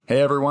Hey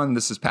everyone,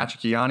 this is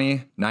Patrick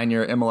Ianni,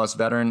 9-year MLS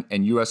veteran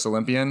and U.S.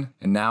 Olympian,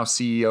 and now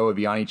CEO of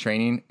Ianni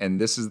Training, and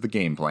this is the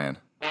game plan.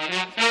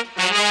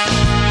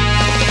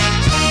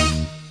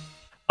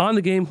 On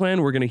the game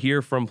plan, we're going to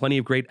hear from plenty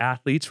of great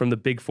athletes from the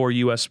Big Four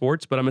U.S.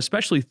 sports, but I'm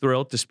especially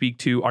thrilled to speak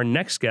to our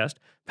next guest,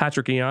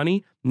 Patrick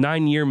Ianni,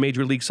 9-year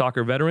Major League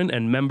Soccer veteran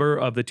and member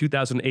of the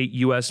 2008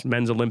 U.S.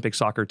 Men's Olympic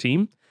Soccer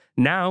team,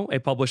 now a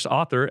published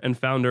author and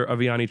founder of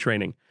Ianni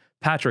Training.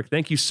 Patrick,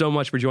 thank you so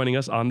much for joining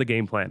us on the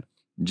game plan.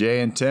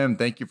 Jay and Tim,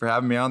 thank you for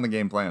having me on the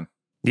game plan.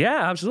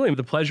 Yeah, absolutely.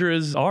 The pleasure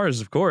is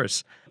ours, of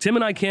course. Tim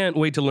and I can't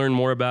wait to learn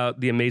more about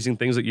the amazing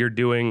things that you're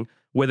doing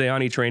with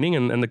Ianni Training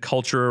and the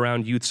culture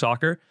around youth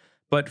soccer.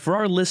 But for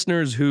our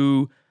listeners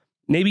who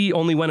maybe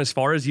only went as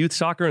far as youth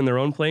soccer in their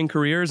own playing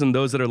careers and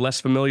those that are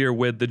less familiar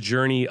with the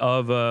journey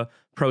of a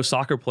pro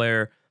soccer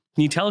player,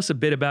 can you tell us a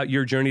bit about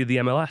your journey to the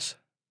MLS?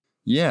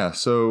 Yeah,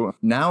 so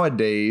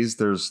nowadays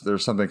there's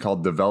something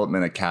called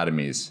development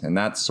academies, and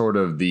that's sort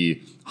of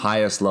the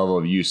highest level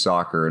of youth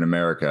soccer in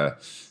America.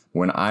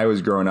 When I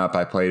was growing up,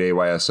 I played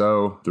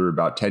AYSO through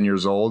about 10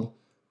 years old,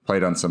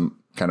 played on some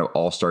kind of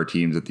all-star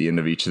teams at the end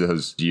of each of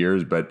those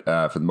years, but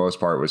for the most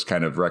part was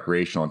kind of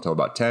recreational until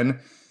about 10.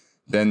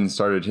 Then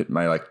started hitting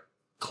my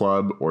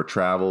club or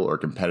travel or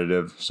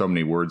competitive, so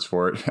many words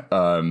for it,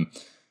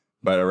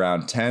 but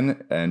around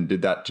 10, and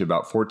did that to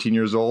about 14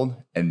 years old.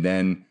 And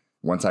then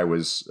once I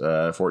was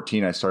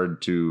 14, I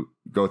started to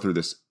go through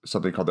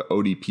something called the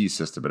ODP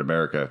system in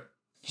America.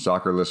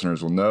 Soccer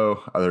listeners will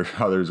know,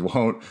 others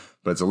won't,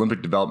 but it's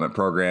Olympic Development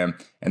Program.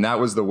 And that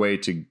was the way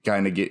to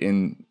kind of get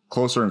in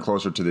closer and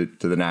closer to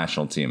the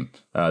national team,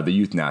 the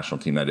youth national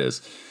team, that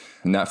is.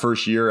 And that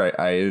first year,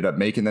 I ended up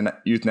making the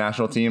youth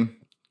national team.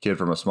 Kid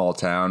from a small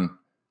town.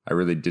 I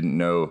really didn't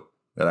know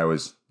that I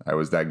was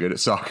that good at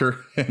soccer.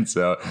 And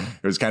so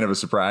it was kind of a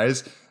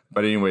surprise.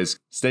 But anyways,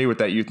 stay with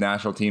that youth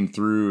national team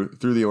through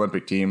the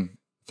Olympic team,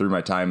 through my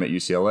time at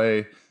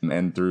UCLA,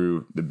 and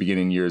through the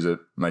beginning years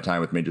of my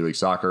time with Major League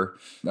Soccer.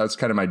 That's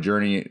kind of my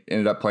journey.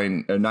 Ended up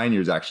playing 9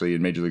 years actually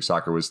in Major League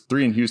Soccer. Was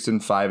 3 in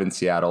Houston, 5 in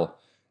Seattle,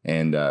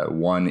 and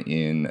 1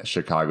 in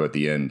Chicago at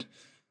the end.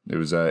 It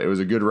was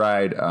a good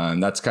ride.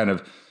 That's kind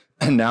of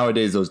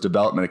nowadays those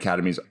development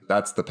academies.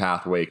 That's the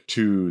pathway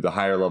to the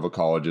higher level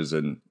colleges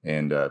and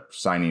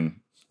signing.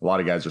 A lot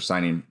of guys are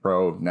signing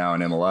pro now in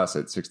MLS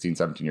at 16,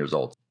 17 years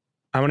old.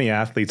 How many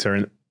athletes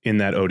are in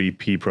that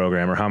ODP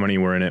program, or how many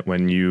were in it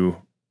when you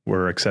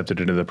were accepted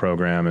into the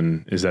program?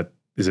 And is it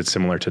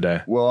similar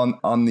today? Well,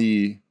 on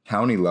the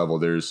county level,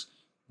 there's,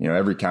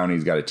 every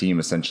county's got a team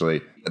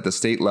essentially. At the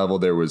state level,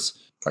 there was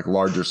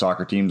larger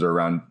soccer teams are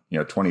around,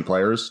 20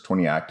 players,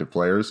 20 active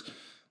players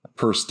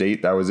per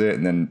state. That was it.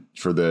 And then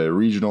for the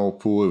regional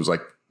pool, it was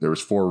there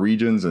was 4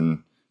 regions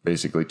and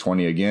basically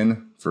 20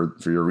 again for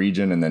your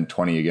region, and then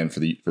 20 again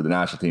for the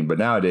national team. But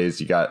nowadays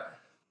you got,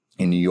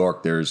 in New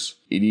York, there's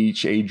in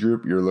each age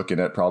group, you're looking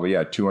at probably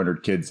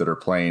 200 kids that are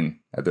playing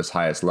at this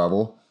highest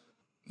level.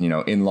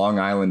 In Long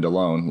Island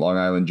alone, Long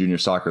Island Junior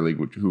Soccer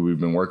League, who we've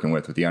been working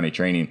with Ianni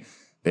Training,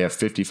 they have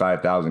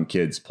 55,000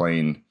 kids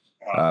playing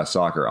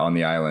soccer on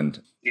the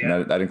island. Yeah.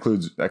 And that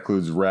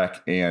includes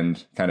rec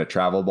and kind of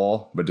travel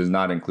ball, but does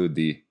not include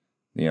the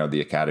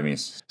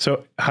academies.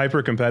 So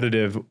hyper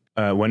competitive.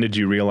 When did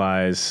you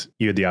realize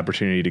you had the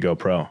opportunity to go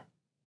pro?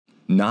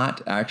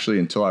 Not actually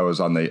until I was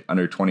on the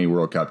under 20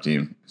 World Cup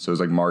team. So it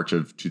was March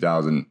of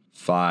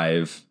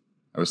 2005.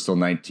 I was still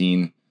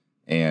 19,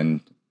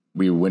 and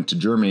we went to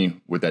Germany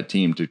with that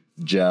team to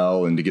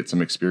gel and to get some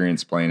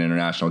experience playing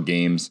international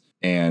games.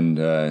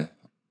 And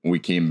we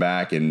came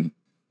back and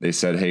they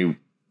said, hey,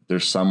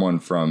 there's someone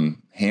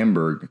from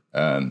Hamburg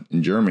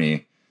in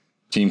Germany,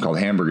 team called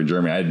Hamburg in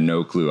Germany. I had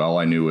no clue. All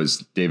I knew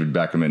was David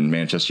Beckham and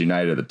Manchester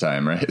United at the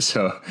time, right?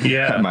 So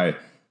yeah,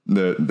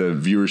 the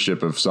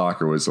viewership of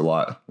soccer was a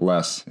lot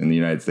less in the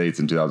United States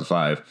in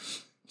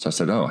 2005. So I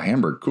said, oh,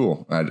 Hamburg,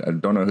 cool. I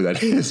don't know who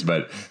that is,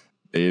 but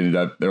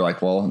they're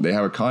like, well, they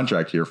have a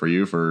contract here for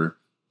you for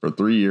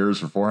 3 years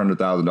for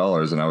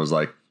 $400,000. And I was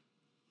like,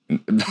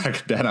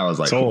 back then I was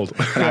like, sold.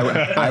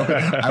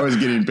 I was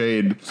getting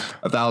paid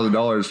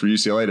 $1,000 for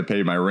UCLA to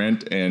pay my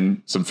rent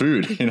and some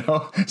food,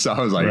 So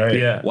I was like, right,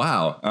 yeah.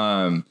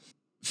 Wow.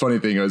 Funny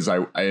thing is I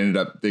ended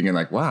up thinking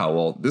wow,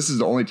 well, this is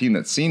the only team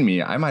that's seen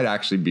me. I might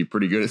actually be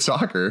pretty good at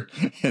soccer.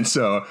 And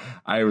so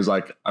I was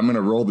like, I'm going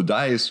to roll the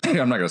dice.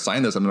 I'm not going to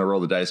sign this. I'm going to roll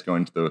the dice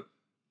going to the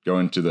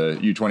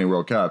U20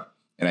 World Cup.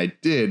 And I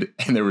did.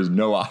 And there was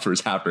no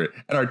offers after it.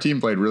 And our team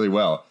played really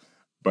well.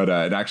 But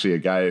and actually a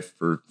guy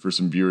for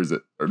some viewers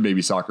or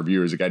maybe soccer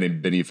viewers, a guy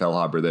named Benny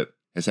Fehlhaber that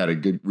has had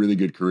a really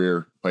good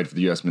career, played for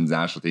the U.S. men's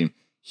national team.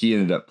 He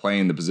ended up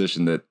playing the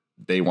position that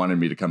they wanted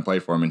me to come play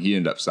for him, and he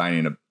ended up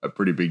signing a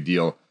pretty big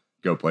deal,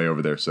 go play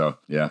over there. So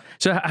yeah.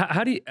 So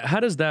how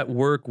does that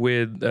work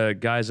with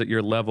guys at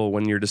your level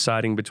when you're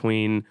deciding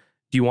between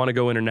do you want to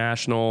go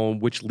international?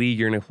 Which league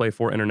you're going to play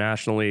for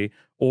internationally?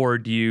 Or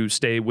do you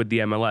stay with the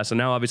MLS? And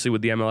now, obviously,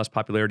 with the MLS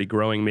popularity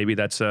growing, maybe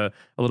that's a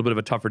little bit of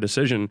a tougher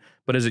decision.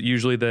 But is it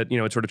usually that,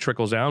 it sort of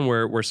trickles down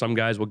where some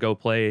guys will go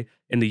play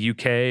in the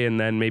UK and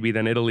then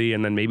Italy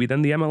and then maybe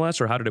then the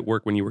MLS? Or how did it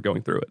work when you were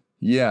going through it?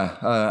 Yeah,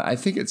 I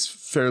think it's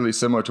fairly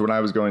similar to when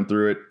I was going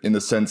through it in the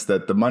sense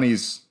that the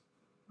money's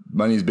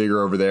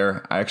bigger over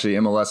there.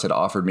 MLS had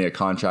offered me a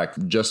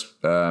contract just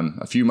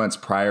a few months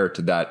prior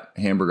to that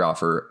Hamburg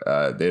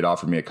offer. They had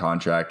offered me a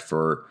contract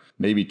for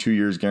maybe 2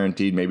 years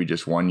guaranteed, maybe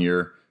just 1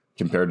 year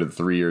compared to the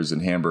 3 years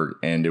in Hamburg.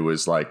 And it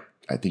was I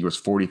think it was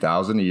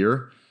 $40,000 a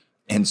year.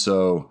 And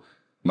so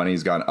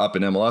money's gone up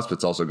in MLS, but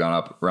it's also gone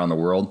up around the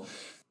world.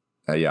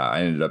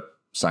 I ended up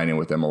signing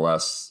with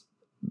MLS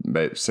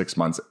about 6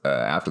 months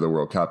after the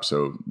World Cup.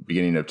 So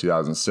beginning of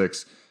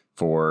 2006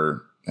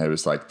 it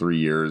was 3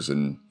 years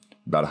and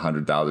about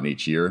 100,000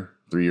 each year,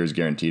 3 years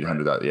guaranteed,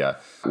 100,000. Yeah.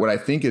 What I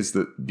think is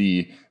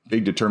the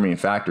big determining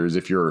factor is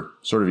if you're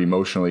sort of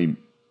emotionally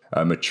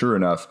mature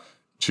enough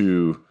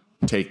to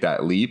take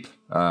that leap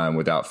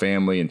without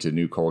family into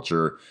new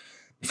culture.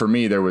 For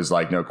me, there was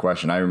no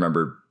question. I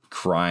remember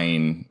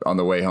crying on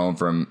the way home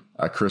from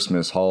a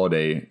Christmas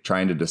holiday,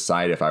 trying to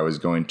decide if I was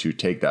going to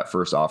take that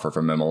first offer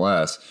from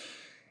MLS.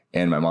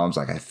 And my mom's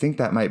like, I think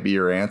that might be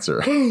your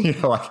answer.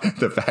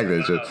 The fact that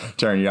it's just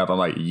tearing you up. I'm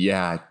like,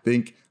 yeah,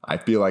 I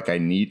feel like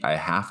I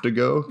have to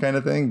go kind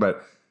of thing,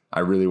 but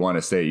I really want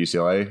to stay at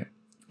UCLA.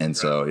 And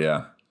so,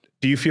 yeah.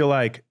 Do you feel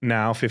like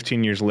now,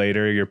 15 years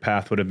later, your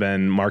path would have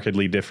been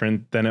markedly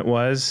different than it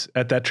was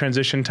at that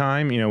transition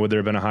time? Would there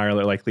have been a higher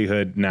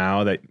likelihood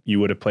now that you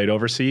would have played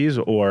overseas,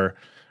 or are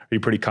you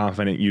pretty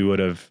confident you would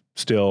have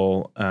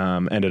still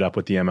ended up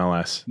with the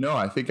MLS? No,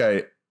 I think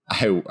I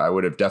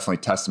would have definitely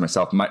tested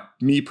myself.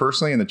 Me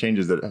personally, and the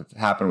changes that have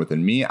happened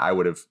within me, I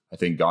would have, I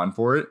think, gone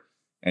for it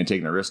and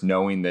taken a risk,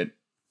 knowing that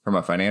from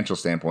a financial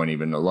standpoint,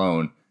 even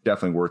alone,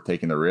 definitely worth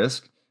taking the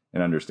risk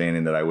and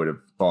understanding that I would have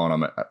fallen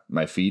on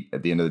my feet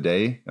at the end of the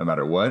day, no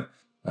matter what.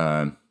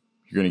 You're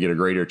going to get a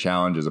greater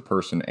challenge as a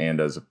person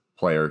and as a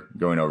player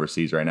going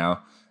overseas right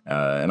now.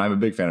 And I'm a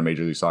big fan of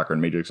Major League Soccer,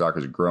 and Major League Soccer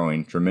is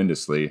growing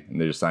tremendously.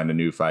 And they just signed a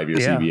new 5-year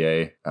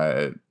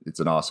CBA. It's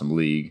an awesome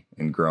league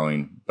and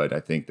growing, but I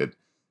think that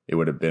it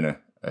would have been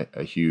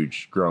a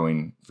huge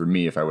growing for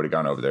me if I would have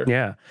gone over there.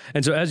 Yeah.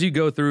 And so as you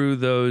go through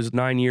those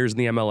 9 years in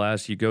the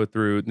MLS, you go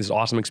through these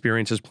awesome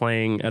experiences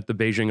playing at the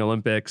Beijing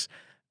Olympics.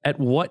 At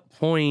what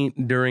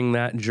point during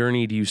that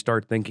journey do you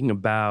start thinking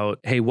about,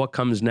 hey, what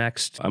comes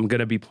next? I'm going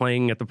to be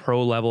playing at the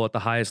pro level, at the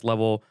highest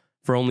level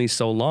for only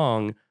so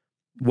long.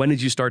 When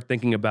did you start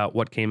thinking about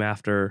what came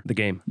after the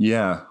game?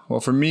 Yeah.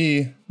 Well, for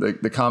me,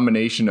 the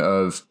combination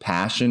of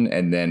passion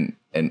and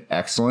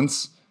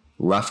excellence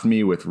left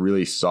me with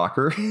really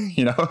soccer.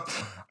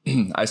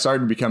 I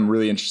started to become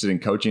really interested in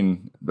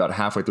coaching about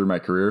halfway through my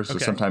career. So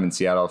sometime in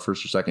Seattle,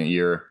 first or second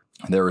year,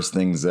 there was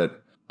things that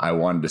I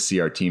wanted to see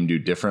our team do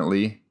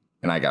differently.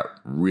 And I got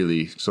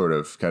really sort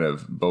of kind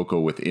of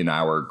vocal within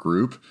our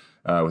group,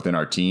 within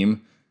our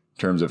team, in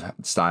terms of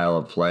style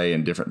of play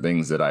and different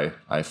things that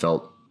I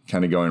felt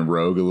kind of going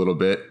rogue a little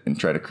bit and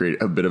try to create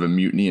a bit of a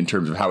mutiny in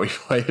terms of how we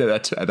played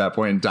at that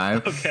point in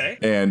time. Okay.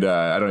 And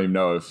I don't even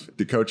know if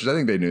the coaches, I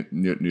think they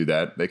knew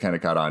that. They kind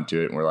of caught on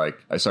to it. And we're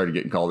I started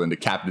getting called into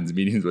captain's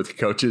meetings with the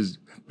coaches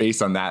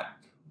based on that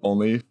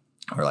only.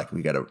 We're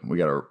we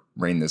gotta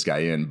rein this guy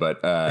in.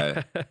 But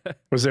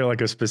was there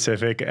a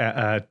specific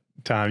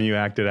time you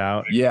acted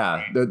out?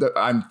 Yeah.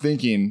 I'm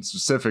thinking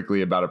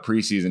specifically about a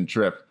preseason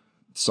trip.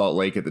 Salt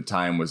Lake at the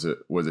time was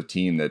a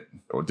team that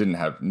didn't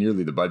have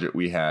nearly the budget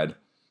we had.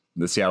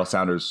 The Seattle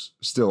Sounders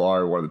still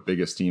are one of the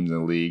biggest teams in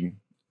the league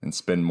and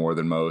spend more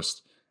than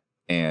most.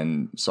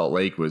 And Salt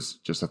Lake was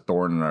just a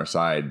thorn in our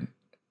side,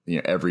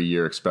 every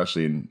year,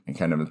 especially in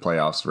kind of in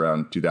playoffs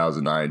around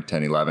 2009,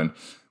 10, 11.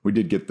 We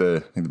did get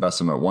the best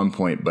of them at one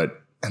point,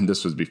 but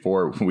this was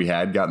before we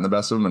had gotten the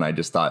best of them. And I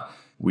just thought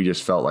we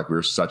just felt like we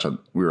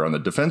were on the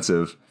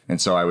defensive.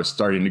 And so I was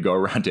starting to go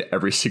around to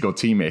every single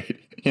teammate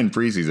in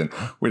preseason.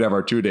 We'd have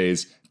our 2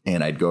 days.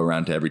 And I'd go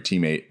around to every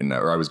teammate,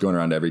 or I was going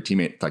around to every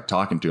teammate,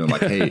 talking to him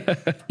hey,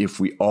 if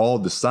we all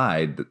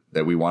decide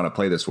that we want to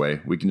play this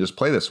way, we can just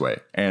play this way.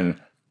 And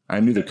I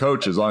knew the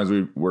coach, as long as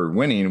we were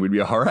winning, we'd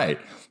be all right.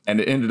 And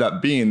it ended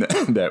up being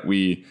that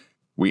we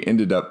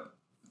ended up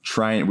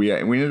trying, we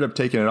ended up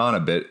taking it on a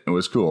bit. It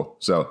was cool.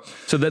 So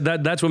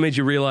that's what made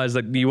you realize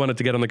that you wanted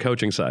to get on the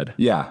coaching side.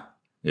 Yeah.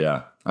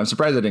 Yeah. I'm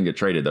surprised I didn't get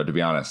traded, though, to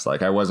be honest. I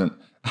think I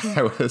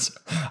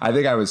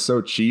was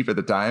so cheap at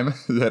the time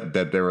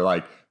that they were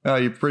like, oh,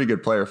 you're a pretty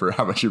good player for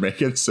how much you're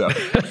making. So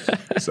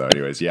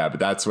anyways, yeah, but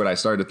that's when I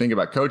started to think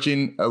about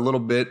coaching a little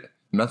bit.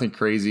 Nothing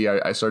crazy.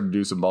 I started to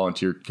do some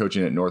volunteer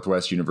coaching at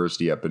Northwest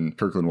University up in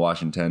Kirkland,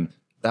 Washington.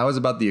 That was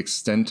about the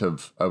extent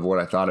of what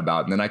I thought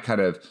about. And then I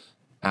kind of,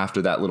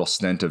 after that little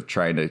stint of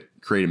trying to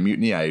create a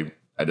mutiny, I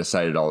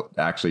decided I'll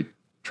actually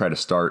try to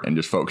start and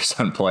just focus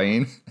on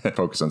playing,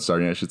 focus on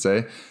starting, I should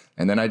say.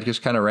 And then I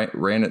just kind of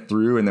ran it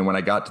through. And then when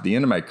I got to the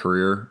end of my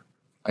career,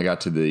 I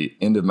got to the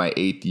end of my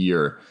 8th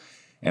year,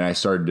 and I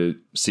started to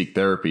seek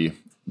therapy.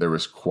 there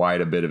was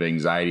quite a bit of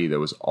anxiety that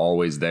was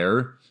always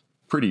there,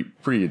 pretty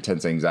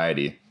intense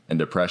anxiety and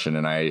depression.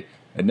 And I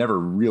had never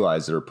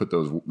realized it or put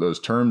those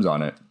terms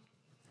on it.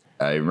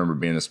 I remember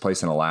being in this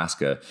place in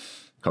Alaska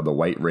called the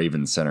White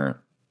Raven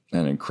Center,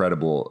 an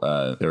incredible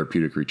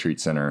therapeutic retreat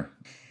center.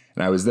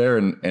 And I was there,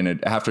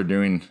 and after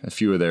doing a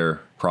few of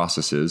their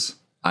processes,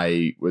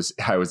 I was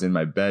in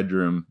my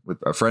bedroom with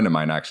a friend of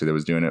mine actually that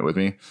was doing it with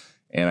me,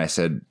 and I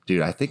said,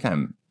 "Dude, I think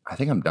I'm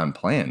done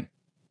playing."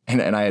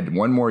 And I had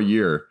one more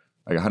year,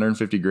 like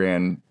 150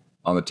 grand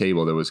on the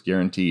table that was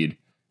guaranteed,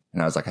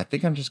 and I was like, "I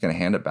think I'm just going to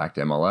hand it back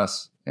to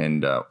MLS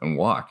and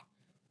walk."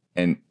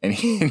 And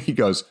he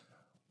goes,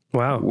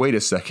 "Wow, wait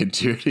a second,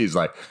 dude." He's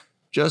like,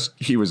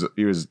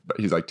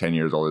 he's like 10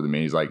 years older than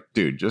me. He's like,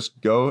 "Dude,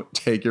 just go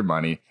take your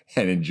money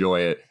and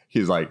enjoy it."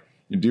 He's like,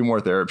 "You do more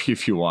therapy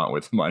if you want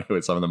with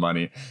some of the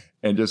money,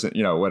 and just,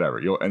 whatever.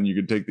 And you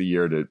can take the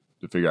year to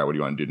figure out what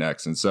you want to do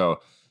next." And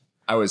so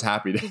I was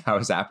happy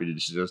to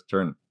just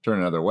turn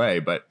another way,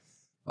 but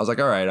I was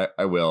like, all right,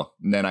 I will.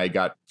 And then I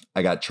got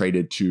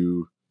traded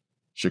to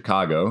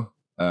Chicago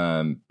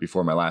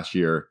before my last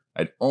year.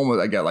 I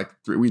got like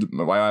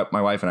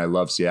my wife and I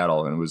love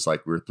Seattle, and it was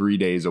like we were 3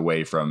 days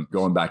away from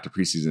going back to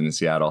preseason in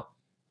Seattle.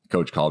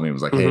 Coach called me and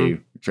was like, "Hey, we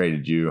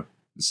traded you."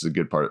 This is a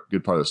good part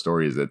of the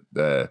story is that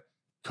the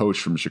coach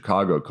from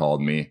Chicago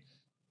called me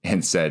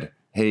and said,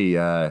 "Hey,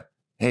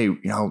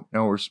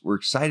 we're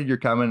excited you're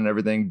coming and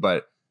everything,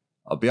 but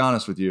I'll be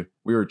honest with you,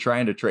 we were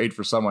trying to trade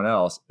for someone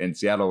else, and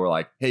Seattle were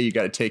like, hey, you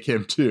got to take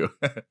him too.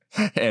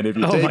 And if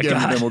you take him,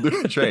 then we'll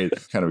do a trade."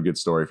 Kind of a good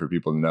story for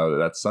people to know that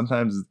that's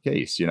sometimes the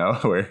case,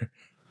 where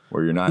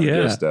you're not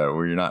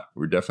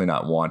we're definitely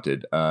not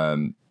wanted,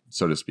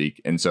 so to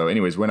speak. And so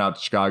anyways, went out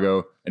to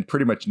Chicago and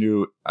pretty much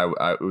knew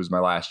it was my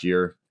last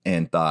year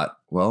and thought,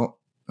 well,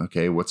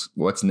 okay,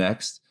 what's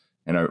next?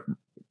 And I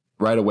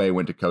right away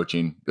went to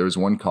coaching. There was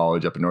one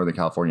college up in Northern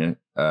California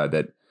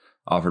that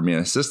offered me an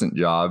assistant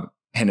job,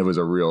 and it was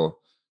a real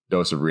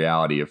dose of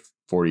reality of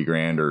 40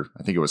 grand, or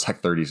I think it was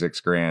like 36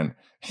 grand.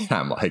 And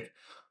I'm like,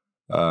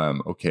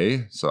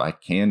 okay, so I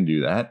can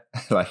do that.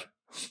 Like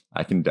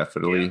I can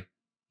definitely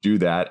do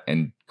that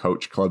and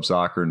coach club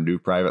soccer and do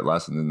private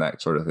lessons and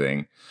that sort of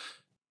thing.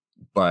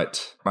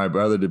 But my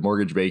brother did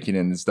mortgage banking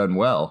and has done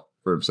well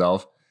for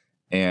himself.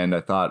 And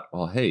I thought,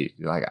 well, hey,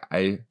 like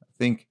I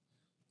think,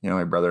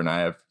 my brother and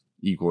I have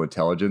equal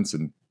intelligence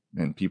and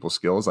people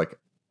skills. Like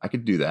I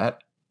could do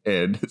that.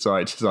 And so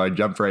I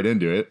jumped right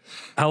into it.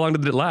 How long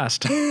did it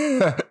last?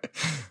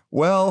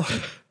 Well,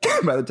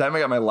 by the time I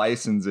got my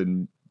license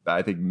in,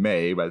 I think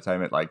May, by the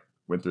time it like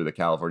went through the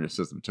California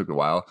system, it took a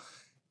while.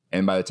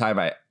 And by the time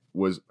I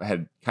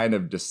had kind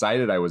of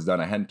decided I was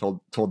done, I hadn't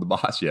told the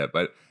boss yet,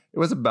 but it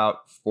was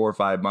about 4 or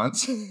 5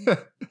 months.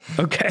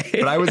 Okay.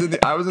 But I was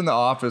in the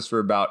office for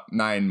about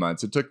 9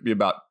 months. It took me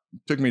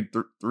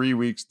 3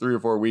 or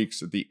 4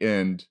 weeks at the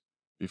end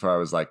before I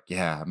was like,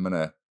 yeah,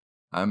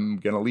 I'm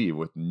gonna leave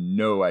with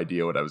no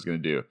idea what I was gonna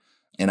do.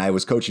 And I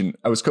was coaching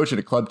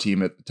a club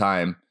team at the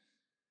time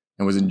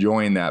and was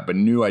enjoying that, but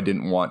knew I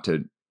didn't want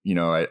to,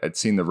 I'd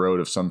seen the road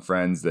of some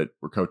friends that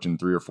were coaching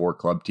 3 or 4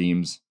 club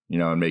teams,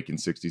 and making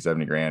 60,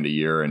 70 grand a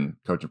year and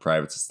coaching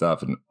privates and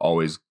stuff, and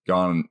always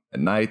gone at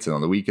nights and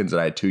on the weekends.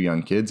 And I had 2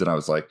 young kids, and I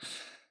was like,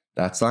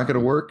 that's not going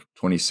to work.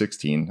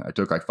 2016, I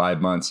took like 5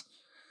 months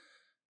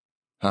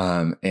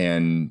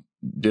and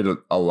did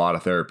a lot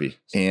of therapy.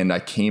 And I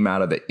came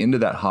out of the end of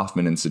that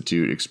Hoffman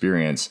Institute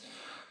experience.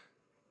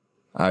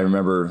 I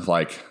remember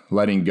like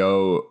letting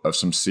go of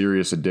some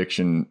serious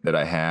addiction that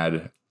I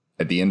had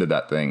at the end of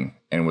that thing,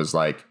 and was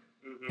like,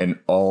 and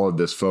all of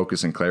this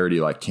focus and clarity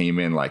like came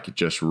in, like it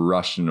just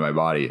rushed into my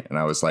body. And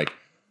I was like,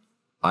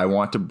 I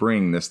want to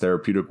bring this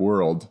therapeutic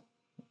world,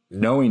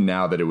 knowing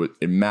now that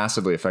it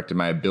massively affected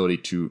my ability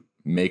to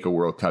make a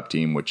World Cup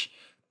team, which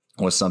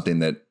was something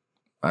that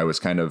I was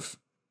kind of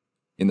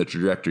in the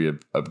trajectory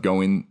of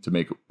going to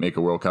make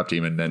a World Cup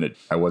team. And then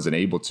I wasn't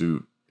able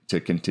to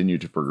continue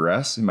to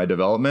progress in my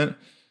development.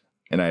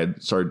 And I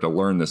had started to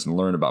learn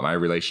about my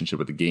relationship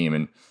with the game.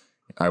 And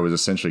I was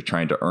essentially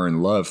trying to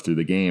earn love through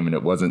the game. And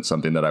it wasn't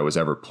something that I was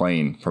ever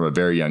playing from a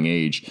very young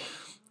age.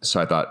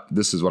 So I thought,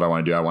 this is what I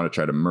want to do. I want to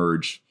try to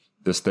merge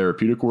this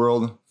therapeutic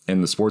world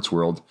and the sports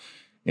world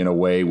in a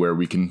way where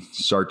we can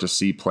start to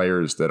see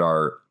players that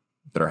are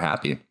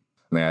happy.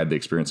 And I had the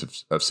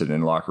experience of sitting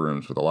in locker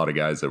rooms with a lot of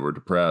guys that were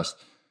depressed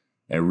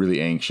and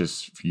really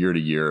anxious year to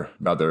year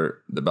about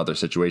their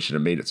situation,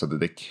 and made it so that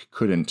they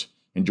couldn't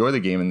enjoy the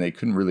game and they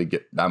couldn't really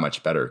get that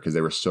much better because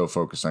they were so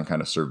focused on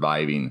kind of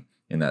surviving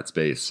in that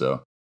space.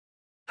 So,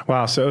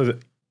 wow. So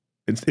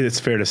it's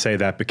fair to say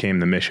that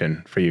became the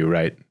mission for you,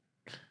 right?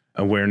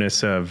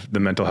 Awareness of the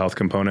mental health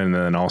component, and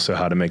then also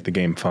how to make the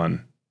game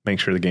fun, make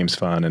sure the game's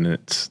fun, and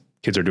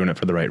kids are doing it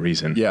for the right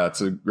reason. Yeah, it's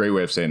a great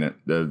way of saying it.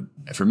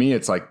 For me,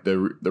 it's like the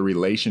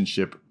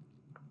relationship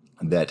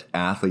that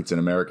athletes in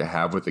America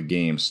have with the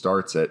game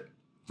starts at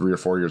 3 or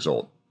 4 years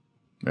old,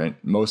 right?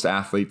 Most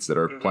athletes that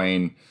are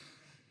playing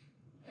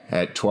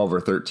at 12 or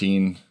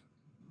 13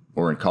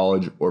 or in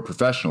college or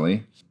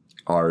professionally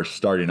are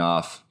starting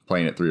off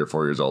playing at 3 or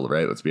 4 years old,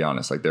 right? Let's be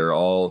honest. Like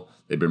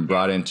they've been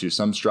brought into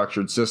some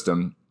structured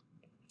system.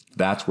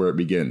 That's where it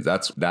begins.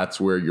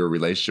 That's where your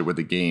relationship with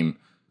the game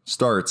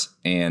starts.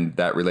 And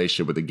that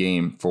relationship with the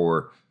game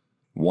for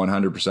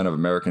 100% of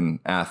American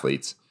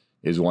athletes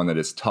is one that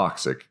is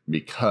toxic,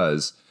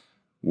 because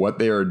what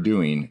they are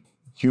doing,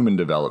 human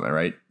development,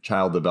 right?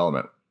 Child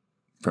development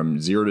from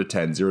 0 to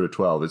 10, 0 to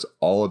 12 is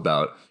all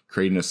about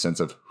creating a sense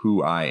of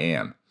who I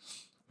am,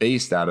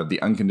 based out of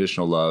the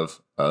unconditional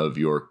love of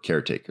your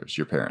caretakers,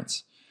 your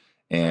parents.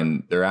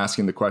 And they're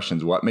asking the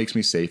questions, what makes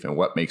me safe and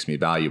what makes me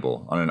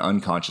valuable, on an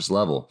unconscious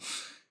level.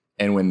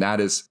 And when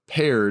that is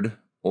paired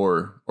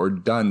or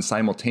done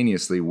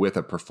simultaneously with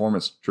a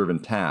performance-driven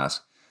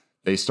task,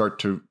 they start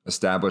to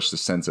establish the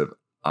sense of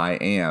I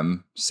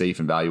am safe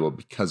and valuable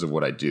because of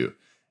what I do.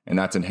 And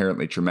that's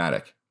inherently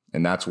traumatic.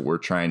 And that's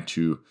what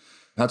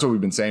that's what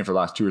we've been saying for the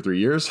last 2 or 3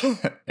 years.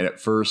 And at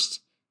first,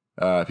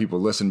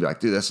 people listen and be like,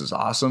 dude, this is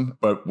awesome,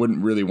 but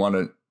wouldn't really want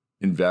to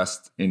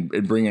invest in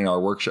bringing our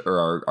workshop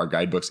or our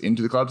guidebooks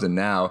into the clubs. And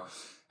now,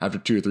 after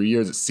 2 or 3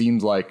 years, it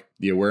seems like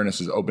the awareness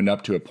has opened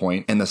up to a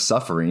point, and the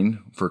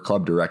suffering for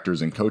club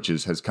directors and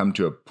coaches has come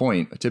to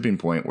a tipping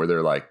point where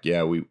they're like,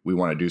 yeah, we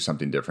want to do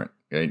something different.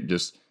 Okay?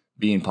 Just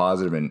being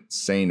positive and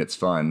saying it's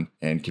fun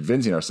and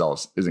convincing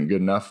ourselves isn't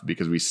good enough,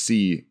 because we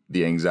see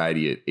the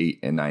anxiety at 8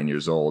 and 9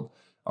 years old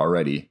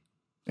already.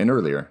 And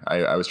earlier,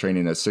 I was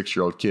training a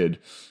 6-year-old kid.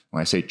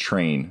 When I say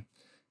train,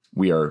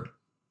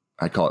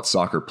 I call it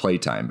soccer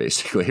playtime,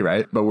 basically,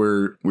 right? But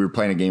we were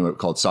playing a game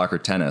called soccer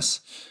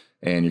tennis,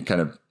 and you're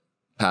kind of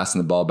passing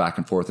the ball back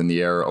and forth in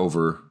the air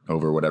over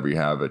whatever you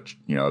have,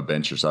 a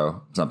bench or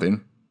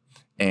something.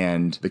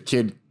 And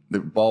the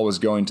ball was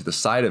going to the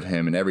side of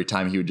him, and every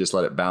time he would just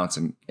let it bounce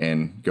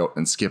and go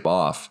and skip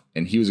off.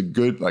 And he was a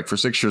good, like, for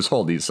 6 years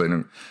old, he's like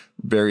a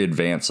very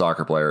advanced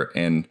soccer player.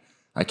 And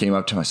I came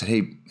up to him, I said,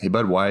 hey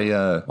bud, why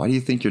do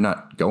you think you're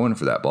not going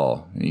for that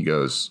ball? And he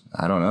goes,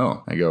 I don't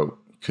know. I go,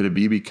 could it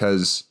be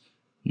because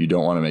you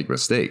don't want to make a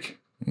mistake?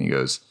 And he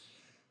goes,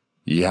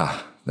 yeah,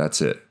 that's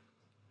it.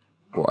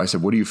 Well, I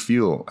said, what do you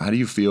feel? How do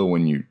you feel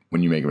when you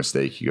make a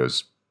mistake? He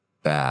goes,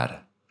 bad.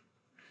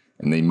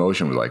 And the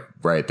emotion was like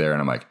right there. And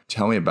I'm like,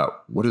 tell me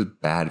about, what does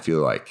bad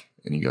feel like?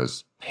 And he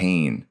goes,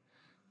 pain.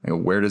 I go,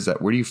 where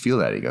do you feel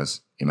that? He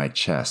goes, in my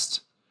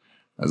chest.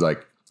 I was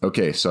like,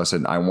 okay. So I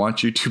said, I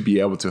want you to be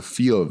able to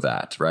feel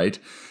that, right?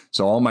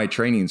 So all my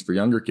trainings for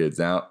younger kids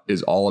now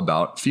is all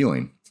about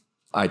feeling.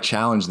 I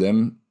challenge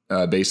them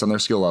based on their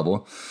skill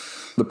level,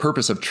 the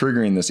purpose of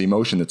triggering this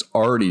emotion that's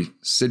already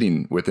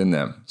sitting within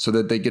them, so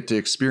that they get to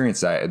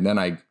experience that. And then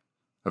I,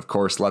 of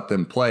course, let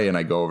them play, and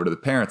I go over to the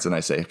parents and I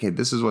say, okay,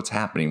 this is what's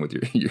happening with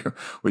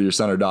your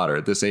son or daughter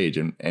at this age.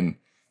 And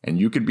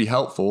you could be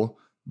helpful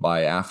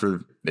by,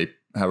 after they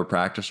have a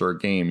practice or a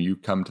game, you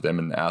come to them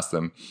and ask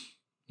them,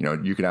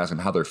 you can ask them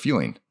how they're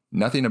feeling.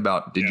 Nothing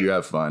about, did you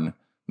have fun?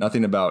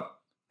 Nothing about,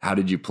 how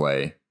did you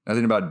play?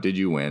 Nothing about, did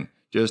you win?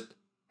 Just,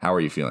 how are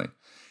you feeling?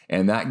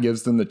 And that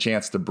gives them the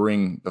chance to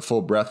bring the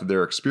full breadth of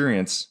their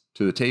experience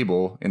to the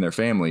table in their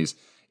families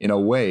in a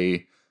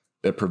way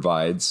that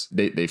provides,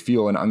 they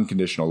feel an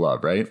unconditional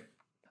love, right?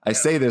 I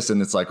say this and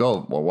it's like,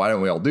 oh, well, why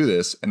don't we all do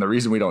this? And the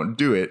reason we don't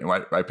do it, and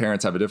why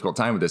parents have a difficult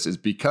time with this, is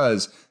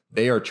because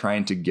they are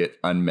trying to get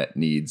unmet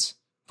needs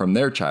from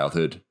their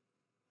childhood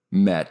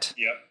met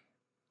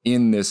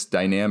in this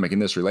dynamic, in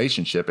this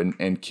relationship.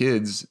 And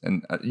kids,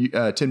 and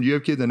Tim, do you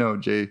have kids? I know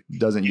Jay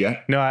doesn't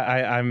yet. No,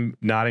 I'm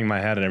nodding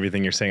my head on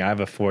everything you're saying. I have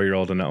a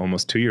 4-year-old and an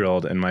almost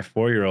 2-year-old, and my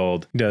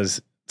 4-year-old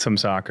does some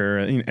soccer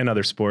and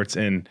other sports.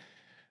 And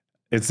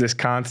it's this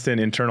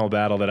constant internal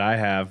battle that I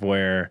have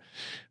where,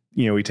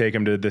 we take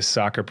him to this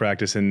soccer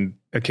practice, and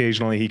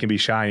occasionally he can be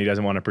shy and he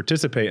doesn't want to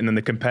participate. And then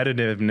the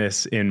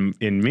competitiveness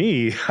in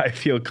me, I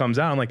feel, comes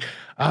out. I'm like,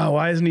 oh,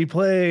 why isn't he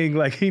playing?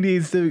 Like, he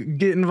needs to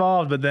get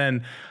involved. But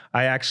then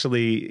I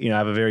actually,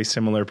 have a very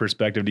similar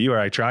perspective to you, or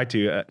I try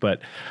to,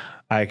 but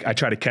I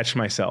try to catch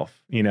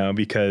myself,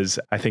 because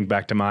I think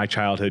back to my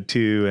childhood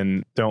too,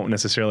 and don't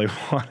necessarily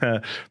want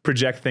to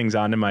project things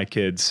onto my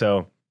kids.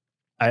 So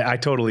I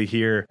totally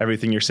hear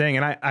everything you're saying.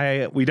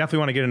 And we definitely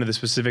want to get into the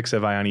specifics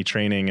of Ianni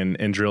training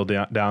and drill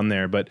down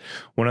there. But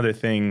one other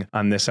thing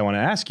on this I want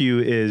to ask you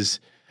is,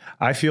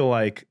 I feel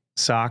like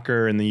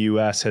soccer in the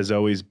US has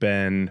always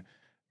been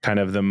kind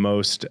of the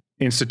most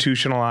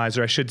institutionalized,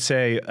 or I should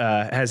say,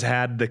 has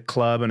had the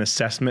club and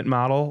assessment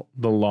model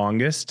the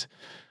longest,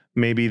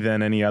 maybe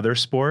than any other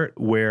sport,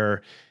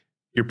 where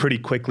you're pretty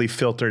quickly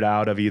filtered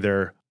out of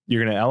either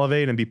you're going to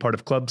elevate and be part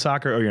of club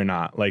soccer or you're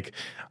not. Like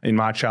in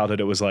my childhood,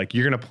 it was like,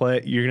 you're going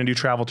to do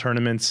travel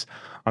tournaments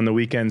on the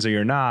weekends or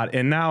you're not.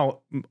 And now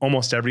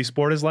almost every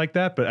sport is like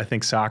that. But I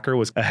think soccer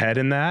was ahead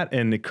in that,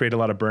 and it created a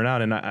lot of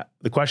burnout. And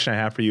the question I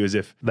have for you is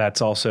if that's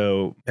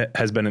also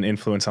has been an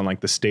influence on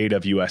like the state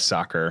of US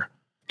soccer.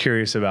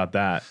 Curious about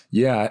that.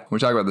 Yeah. When we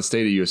talk about the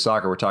state of US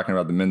soccer, we're talking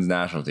about the men's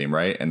national team,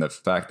 right? And the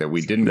fact that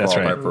we didn't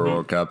qualify for a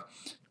World Cup,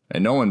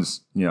 and no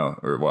one's,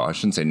 I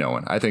shouldn't say no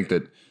one. I think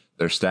that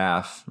their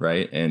staff,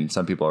 right, and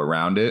some people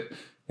around it,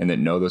 and that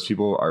know those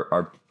people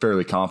are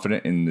fairly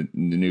confident in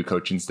the new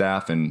coaching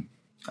staff and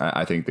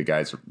I think the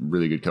guy's a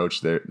really good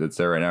coach that's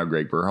there right now,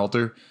 Greg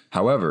Berhalter.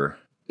 However,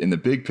 in the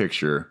big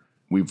picture,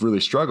 we've really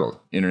struggled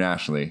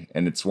internationally,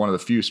 and it's one of the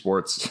few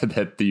sports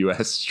that the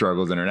U.S.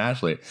 struggles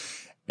internationally.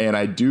 And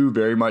I do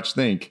very much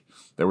think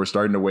that we're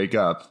starting to wake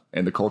up,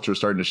 and the culture is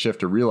starting to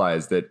shift to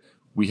realize that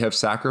we have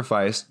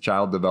sacrificed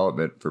child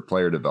development for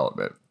player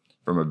development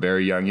from a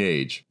very young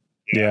age.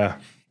 Yeah.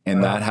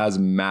 And that has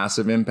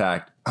massive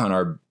impact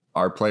on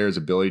our players'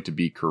 ability to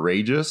be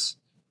courageous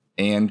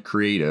and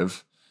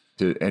creative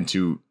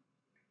to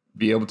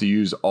be able to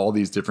use all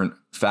these different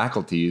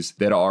faculties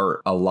that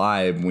are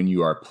alive when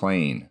you are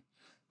playing.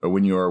 But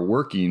when you are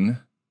working,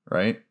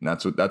 right?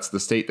 And that's the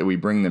state that we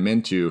bring them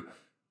into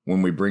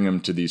when we bring them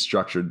to these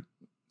structured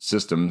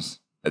systems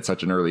at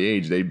such an early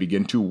age. They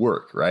begin to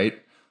work,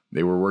 right?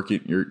 They were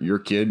working, your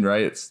kid,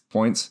 right? It's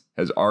points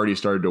has already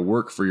started to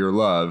work for your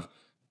love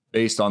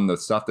based on the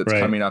stuff that's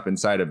coming up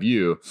inside of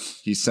you.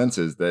 He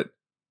senses that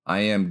I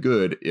am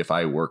good if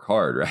I work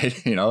hard,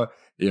 right?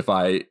 If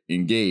I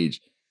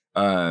engage,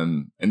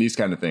 and these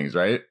kind of things,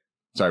 right?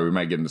 Sorry, we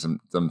might get into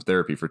some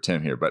therapy for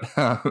Tim here, but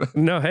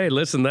no, hey,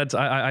 listen,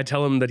 I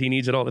tell him that he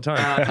needs it all the time.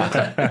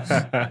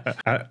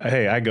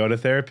 Hey, I go to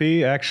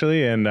therapy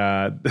actually, and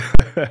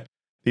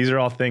these are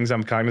all things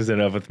I'm cognizant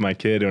of with my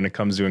kid when it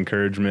comes to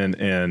encouragement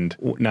and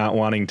not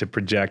wanting to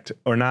project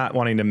or not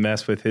wanting to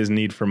mess with his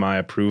need for my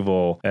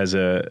approval as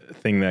a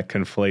thing that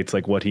conflates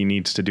like what he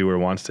needs to do or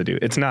wants to do.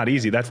 It's not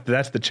easy. That's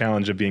the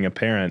challenge of being a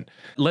parent.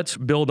 Let's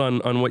build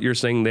on what you're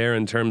saying there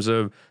in terms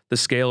of the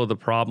scale of the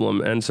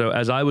problem. And so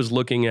as I was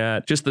looking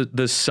at just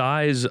the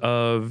size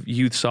of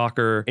youth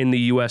soccer in the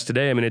US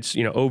today, I mean, it's,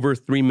 over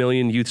 3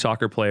 million youth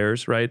soccer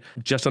players, right?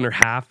 Just under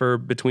half are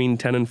between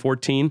 10 and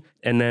 14.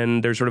 And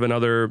then there's sort of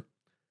another,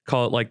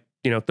 call it like,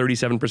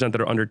 37%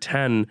 that are under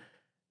 10.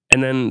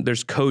 And then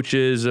there's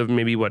coaches of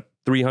maybe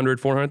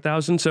 300,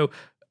 400,000. So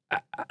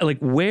like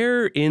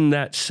where in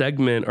that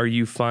segment are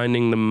you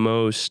finding the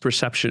most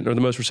reception or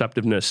the most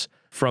receptiveness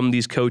from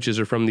these coaches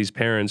or from these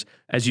parents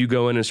as you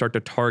go in and start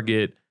to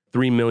target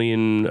 3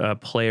 million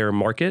player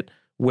market?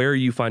 Where are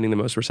you finding the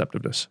most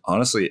receptiveness?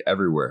 Honestly,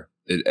 everywhere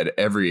at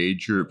every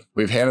age group.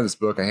 I handed this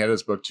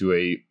book to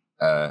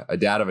a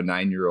dad of a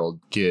 9-year-old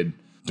kid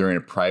during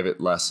a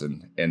private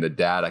lesson. And the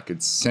dad, I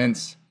could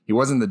sense he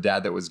wasn't the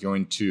dad that was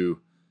going to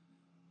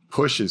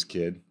push his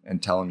kid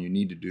and tell him, you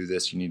need to do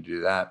this, you need to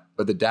do that.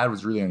 But the dad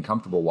was really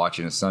uncomfortable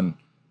watching his son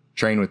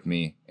train with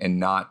me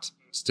and not,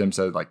 as Tim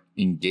said, like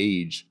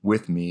engage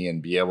with me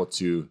and be able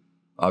to,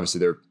 obviously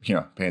they're,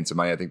 paying some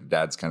money. I think the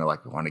dad's kind of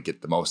like, we want to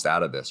get the most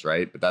out of this,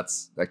 right? But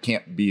that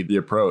can't be the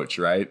approach,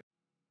 right?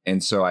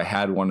 And so I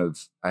had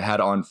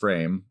on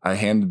frame, I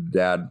handed the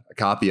dad a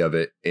copy of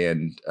it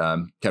and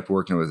kept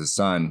working with his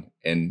son.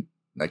 And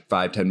like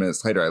 5-10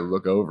 minutes later, I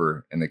look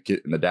over and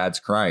the dad's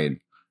crying.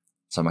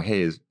 So I'm like,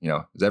 hey, is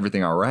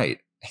everything all right?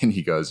 And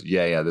he goes,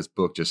 yeah, this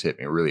book just hit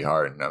me really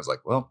hard. And I was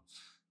like, well,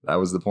 that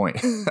was the point.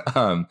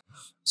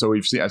 So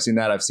I've seen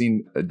that. I've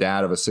seen a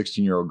dad of a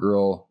 16-year-old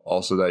girl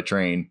also that I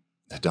train.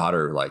 The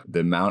daughter, like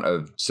the amount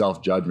of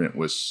self-judgment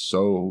was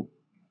so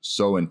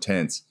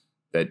intense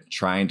that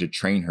trying to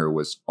train her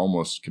was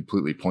almost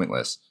completely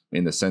pointless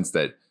in the sense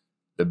that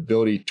the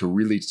ability to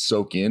really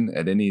soak in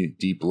at any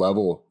deep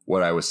level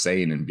what I was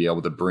saying and be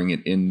able to bring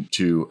it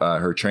into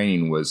her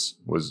training was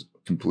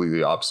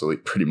completely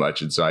obsolete pretty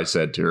much. And so I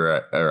said to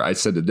her, or I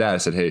said to dad, I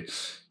said, hey,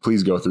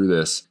 please go through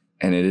this.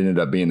 And it ended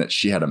up being that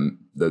she had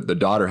the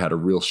daughter had a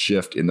real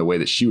shift in the way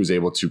that she was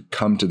able to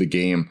come to the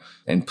game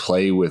and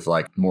play with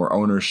like more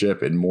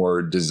ownership and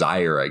more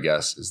desire, I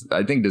guess.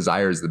 I think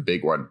desire is the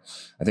big one.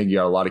 I think you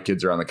got a lot of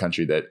kids around the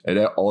country that at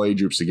all age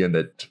groups, again,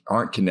 that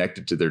aren't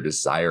connected to their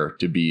desire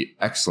to be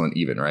excellent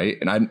even, right?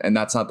 And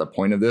that's not the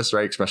point of this,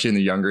 right? Especially in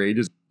the younger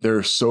ages.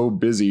 They're so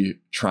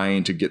busy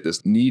trying to get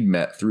this need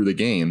met through the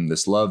game,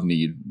 this love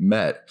need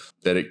met,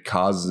 that it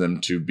causes them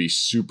to be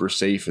super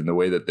safe in the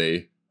way that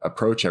they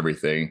approach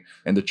everything.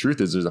 And the truth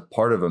is there's a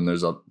part of them,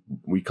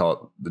 we call it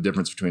the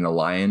difference between a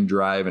lion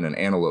drive and an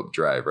antelope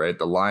drive, right?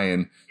 The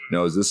lion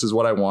knows this is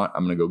what I want,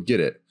 I'm going to go get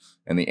it.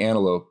 And the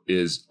antelope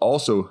is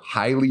also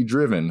highly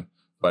driven,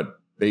 but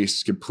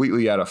based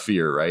completely out of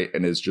fear, right?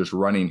 And is just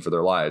running for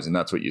their lives. And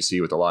that's what you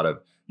see with a lot of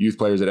youth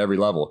players at every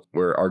level,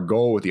 where our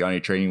goal with the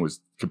Ianni training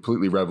was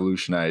completely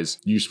revolutionize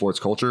youth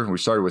sports culture. We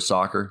started with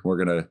soccer. We're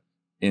going to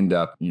end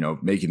up,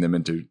 making them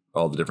into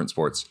all the different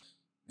sports.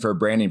 For a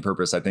branding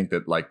purpose, I think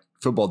that like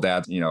football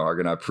dads, are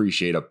going to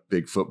appreciate a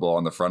big football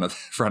on the front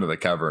of the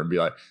cover and be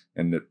like,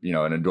 and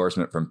an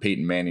endorsement from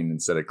Peyton Manning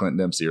instead of Clint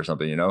Dempsey or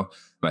something, And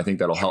I think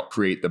that'll help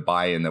create the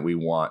buy-in that we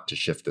want to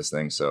shift this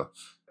thing. So,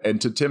 and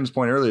to Tim's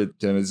point earlier,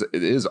 Tim, it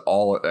is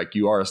all like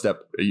you are a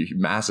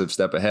massive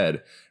step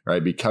ahead,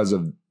 right? Because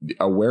of the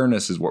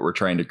awareness is what we're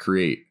trying to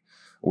create.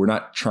 We're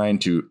not trying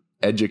to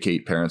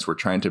educate parents. We're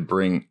trying to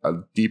bring a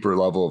deeper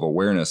level of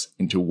awareness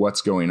into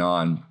what's going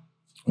on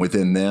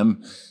within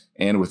them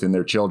and within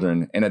their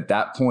children. And at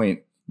that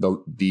point,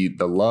 the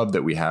love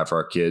that we have for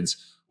our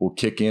kids will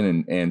kick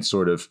in and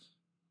sort of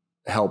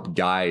help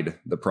guide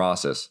the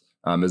process,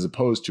 as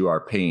opposed to our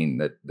pain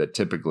that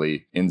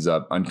typically ends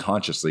up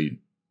unconsciously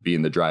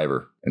being the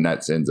driver. And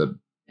that ends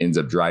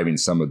up driving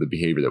some of the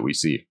behavior that we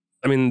see.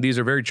 I mean, these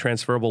are very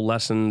transferable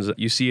lessons.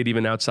 You see it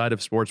even outside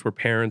of sports where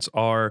parents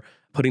are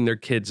putting their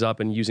kids up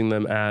and using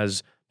them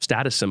as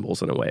status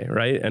symbols in a way,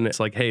 right? And it's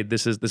like, hey,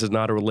 this is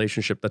not a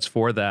relationship that's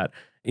for that.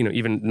 You know,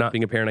 even not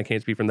being a parent, I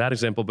can't speak from that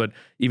example, but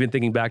even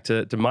thinking back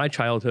to my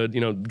childhood,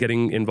 you know,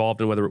 getting involved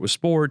in whether it was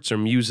sports or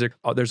music,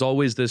 there's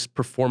always this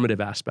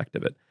performative aspect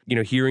of it. You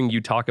know, hearing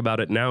you talk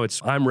about it now,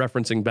 I'm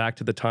referencing back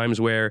to the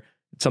times where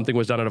something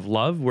was done out of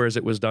love, whereas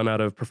it was done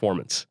out of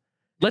performance.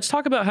 Let's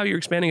talk about how you're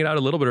expanding it out a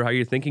little bit, or how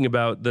you're thinking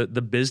about the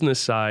business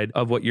side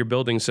of what you're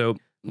building. So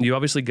you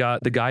obviously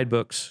got the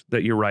guidebooks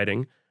that you're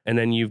writing, and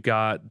then you've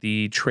got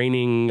the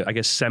training, I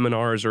guess,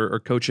 seminars or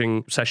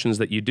coaching sessions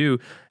that you do.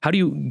 How do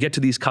you get to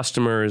these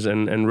customers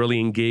and really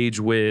engage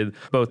with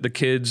both the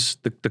kids,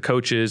 the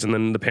coaches, and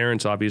then the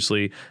parents,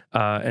 obviously,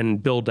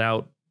 and build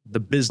out the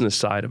business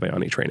side of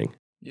Ianni training?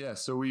 Yeah,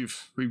 so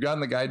we've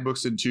gotten the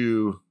guidebooks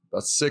into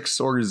about 6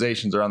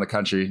 organizations around the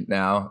country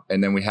now,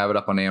 and then we have it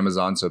up on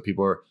Amazon, so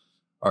people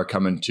are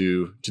coming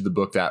to the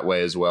book that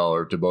way as well,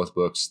 or to both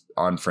books.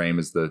 On Frame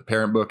is the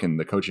parent book, and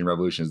the Coaching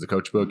Revolution is the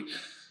coach book.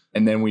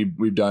 And then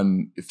we've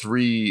done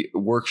 3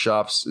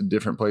 workshops in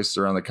different places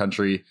around the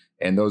country,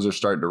 and those are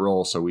starting to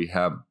roll. So we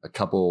have a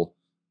couple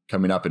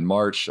coming up in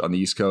March on the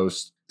East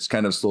Coast. It's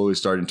kind of slowly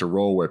starting to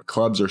roll, where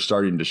clubs are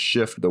starting to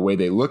shift the way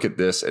they look at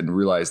this and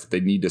realize that they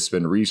need to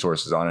spend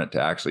resources on it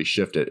to actually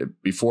shift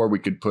it. Before, we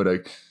could put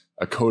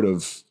a code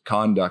of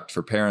conduct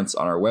for parents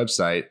on our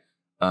website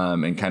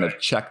and kind of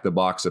check the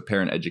box of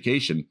parent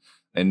education.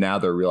 And now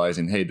they're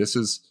realizing, hey, this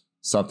is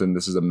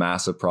a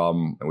massive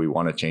problem, and we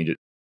want to change it.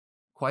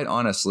 Quite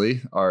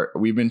honestly,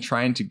 we've been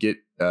trying to get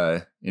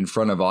in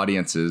front of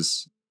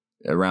audiences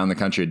around the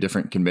country at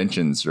different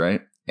conventions,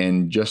 right?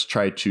 And just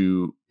try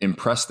to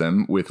impress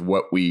them with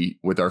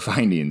with our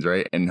findings,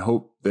 right? And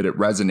hope that it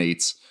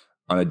resonates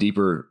on a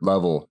deeper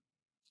level,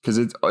 because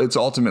it's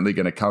ultimately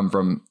going to come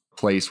from a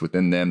place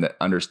within them that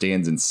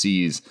understands and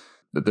sees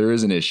that there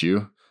is an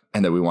issue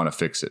and that we want to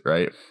fix it,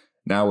 right?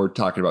 Now we're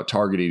talking about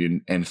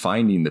targeting and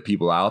finding the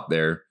people out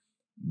there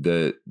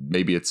that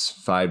maybe it's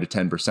 5 to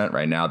 10%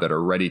 right now that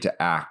are ready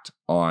to act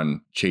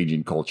on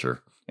changing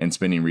culture and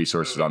spending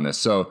resources on this.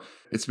 So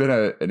it's been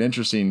an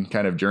interesting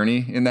kind of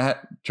journey in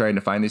that, trying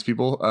to find these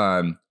people.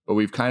 But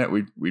we've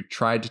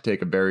tried to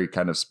take a very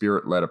kind of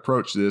spirit-led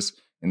approach to this,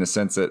 in the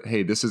sense that,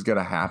 hey, this is going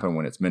to happen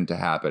when it's meant to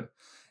happen.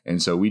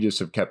 And so we just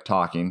have kept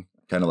talking,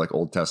 kind of like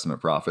Old Testament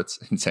prophets,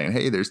 and saying,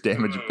 hey, there's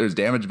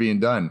damage being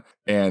done.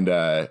 And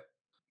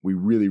we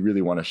really,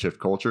 really want to shift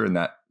culture. And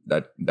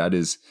that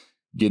is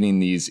getting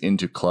these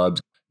into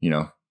clubs, you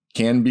know,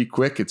 can be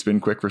quick. It's been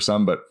quick for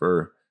some, but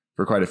for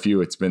quite a few,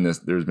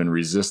 there's been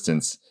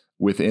resistance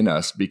within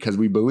us, because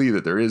we believe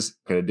that there is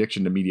an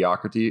addiction to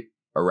mediocrity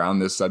around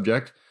this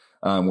subject,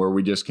 where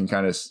we just can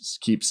kind of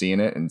keep seeing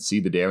it and see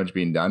the damage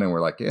being done. And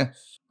we're like, yeah,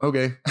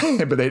 okay.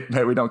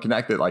 but we don't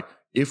connect it. Like,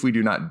 if we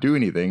do not do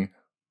anything,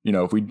 you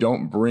know, if we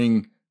don't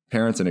bring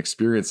parents an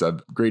experience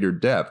of greater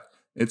depth,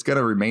 it's going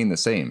to remain the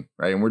same,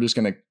 right? And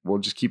we'll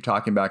just keep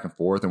talking back and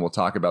forth, and we'll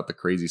talk about the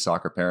crazy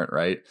soccer parent,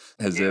 right?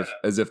 As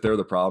if they're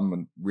the problem.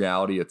 In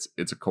reality,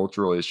 it's a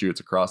cultural issue. It's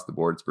across the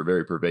board. It's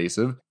very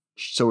pervasive.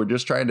 So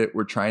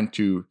we're trying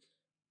to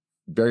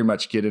very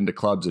much get into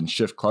clubs and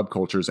shift club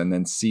cultures, and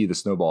then see the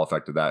snowball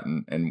effect of that.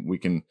 And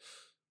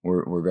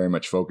we're very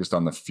much focused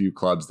on the few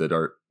clubs that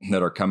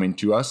are coming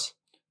to us,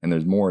 and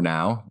there's more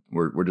now.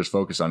 We're just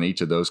focused on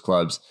each of those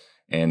clubs,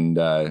 and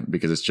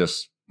because it's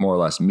just more or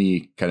less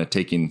me kind of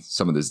taking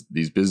some of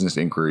these business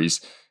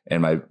inquiries,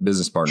 and my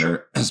business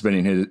partner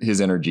spending his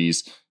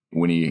energies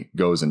when he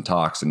goes and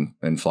talks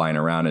and flying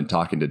around and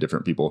talking to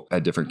different people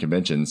at different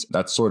conventions.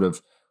 That's sort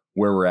of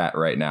where we're at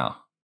right now.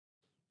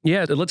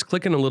 Yeah, let's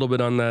click in a little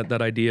bit on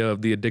that idea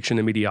of the addiction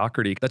to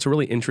mediocrity. That's a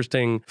really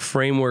interesting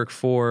framework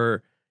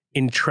for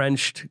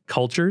entrenched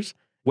cultures.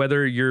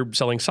 Whether you're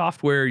selling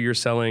software, you're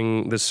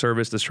selling this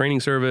service, this training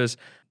service,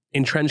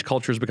 entrenched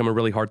cultures become a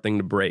really hard thing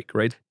to break,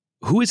 right?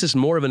 Who is this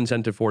more of an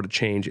incentive for to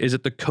change? Is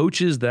it the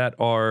coaches that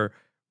are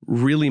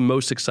really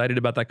most excited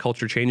about that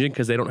culture changing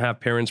because they don't have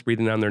parents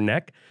breathing down their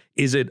neck?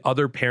 Is it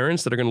other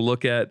parents that are going to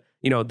look at,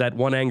 you know, that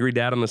one angry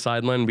dad on the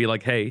sideline and be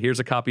like, hey, here's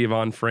a copy of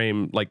On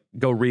Frame, like,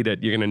 go read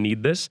it, you're going to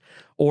need this?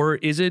 Or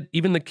is it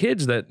even the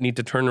kids that need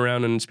to turn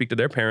around and speak to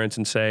their parents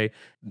and say,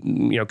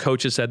 you know,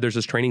 coach has said there's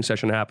this training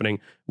session happening,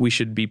 we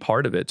should be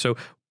part of it? So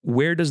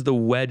where does the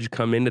wedge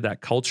come into that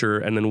culture?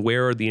 And then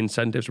where are the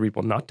incentives for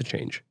people not to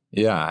change?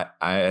 Yeah,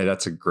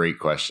 that's a great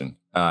question.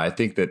 I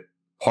think that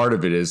part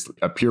of it is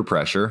a peer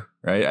pressure,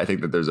 right? I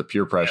think that there's a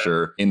peer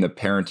pressure in the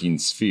parenting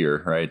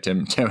sphere, right?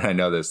 Tim and I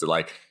know this, that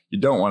like, you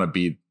don't want to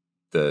be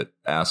the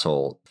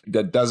asshole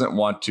that doesn't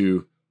want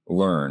to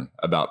learn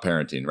about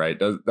parenting, right?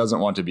 Doesn't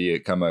want to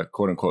become a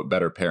quote unquote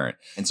better parent.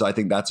 And so I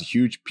think that's a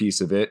huge piece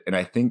of it. And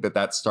I think that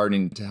that's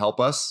starting to help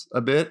us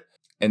a bit.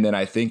 And then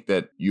I think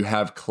that you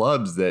have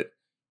clubs that,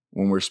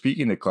 when we're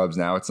speaking to clubs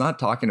now, it's not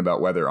talking about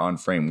whether On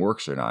Frame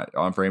works or not.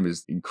 On Frame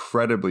is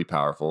incredibly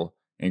powerful,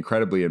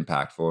 incredibly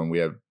impactful. And we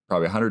have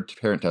probably 100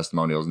 parent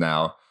testimonials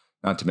now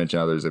not to mention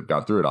others have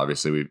gone through it.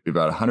 Obviously, we've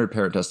about 100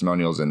 parent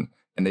testimonials, and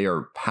they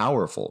are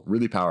powerful,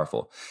 really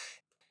powerful.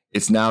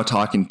 It's now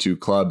talking to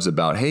clubs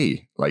about,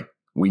 hey, like,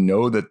 we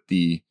know that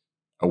the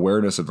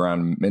awareness of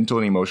around mental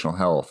and emotional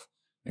health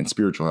and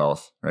spiritual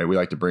health, right? We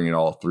like to bring in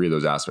all three of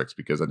those aspects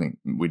because I think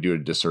we do a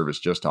disservice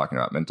just talking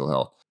about mental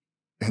health.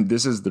 And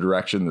this is the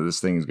direction that this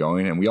thing is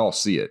going, and we all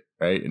see it,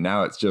 right? And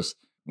now it's just,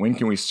 when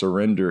can we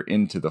surrender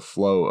into the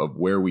flow of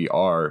where we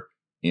are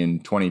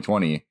in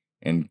 2020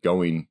 and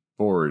going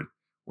forward,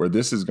 where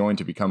this is going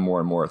to become more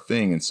and more a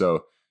thing. And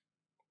so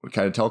we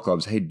kind of tell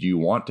clubs, hey, do you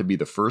want to be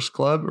the first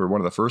club or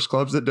one of the first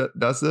clubs that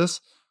does this?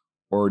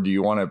 Or do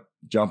you want to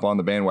jump on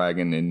the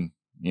bandwagon in,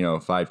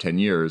 5-10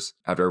 years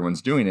after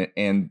everyone's doing it?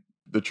 And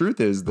the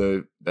truth is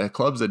the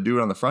clubs that do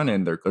it on the front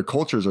end, their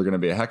cultures are going to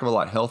be a heck of a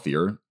lot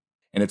healthier.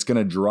 And it's going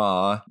to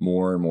draw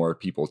more and more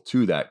people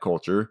to that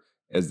culture,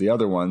 as the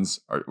other ones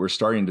we're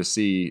starting to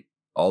see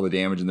all the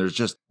damage. And there's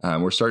just,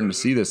 we're starting to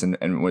see this. And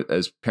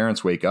as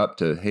parents wake up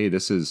to, hey,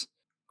 this is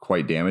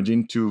quite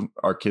damaging to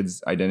our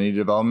kids' identity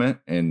development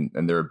and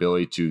their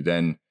ability to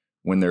then,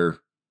 when they're,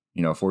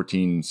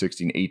 14,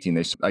 16,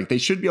 18, they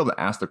should be able to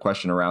ask the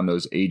question around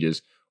those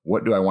ages,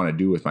 what do I want to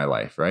do with my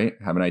life, right?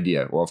 Have an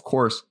idea. Well, of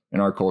course, in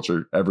our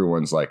culture,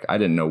 everyone's like, I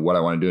didn't know what I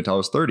want to do until I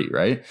was 30,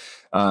 right?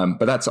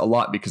 But that's a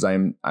lot because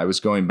I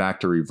was going back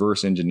to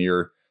reverse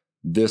engineer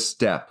this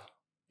step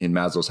in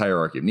Maslow's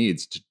hierarchy of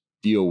needs to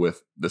deal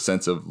with the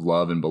sense of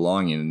love and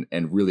belonging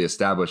and really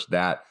establish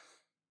that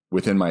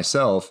within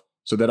myself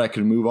so that I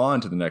could move on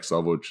to the next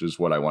level, which is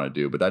what I want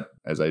to do. But that,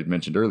 as I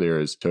mentioned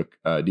earlier, took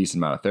a decent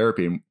amount of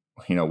therapy. And,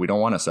 we don't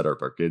want to set up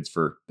our kids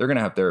they're going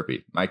to have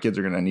therapy. My kids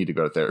are going to need to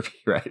go to therapy,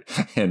 right?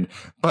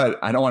 But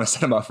I don't want to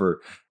set them up for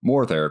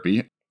more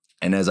therapy.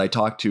 And as I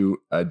talked to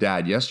a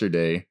dad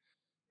yesterday,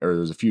 or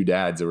there was a few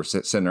dads that were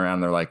sitting around,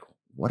 and they're like,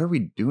 what are we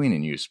doing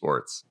in youth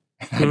sports?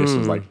 And I just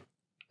was like,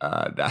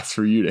 that's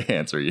for you to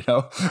answer,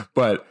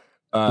 but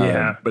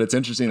it's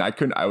interesting.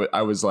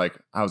 I was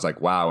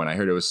like, wow. When I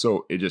heard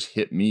it just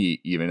hit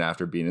me even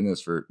after being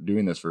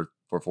doing this for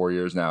 4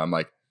 years now. I'm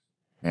like,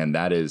 man,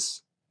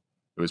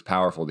 it was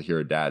powerful to hear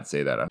a dad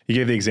say that. You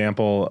gave the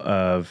example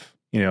of,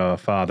 a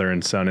father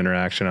and son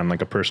interaction on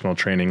like a personal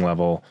training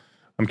level.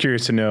 I'm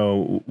curious to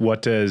know,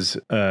 what does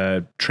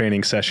a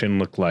training session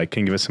look like?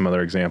 Can you give us some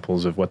other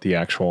examples of what the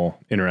actual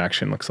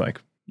interaction looks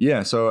like?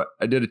 Yeah. So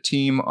I did a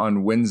team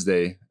on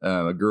Wednesday,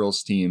 a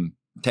girls team,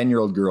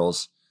 10-year-old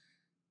girls.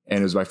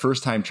 And it was my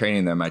first time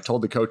training them. I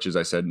told the coaches,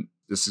 I said,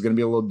 this is going to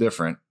be a little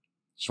different.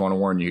 Just want to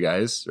warn you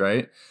guys.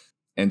 Right.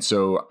 And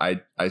so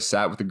I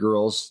sat with the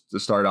girls to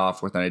start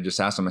off with, and I just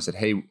asked them, I said,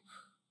 hey,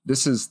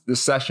 this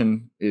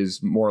session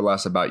is more or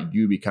less about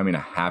you becoming a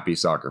happy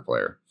soccer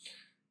player.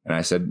 And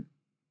I said,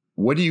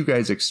 what do you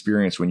guys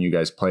experience when you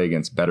guys play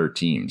against better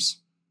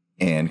teams?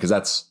 And because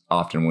that's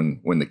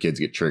often when the kids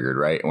get triggered,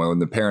 right? When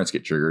the parents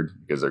get triggered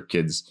because their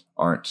kids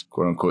aren't,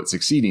 quote unquote,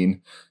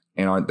 succeeding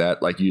and aren't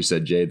that, like you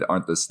said, Jay,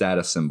 aren't the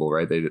status symbol,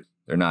 right?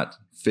 They're not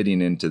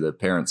fitting into the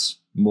parents'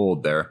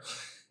 mold there.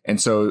 And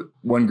so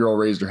one girl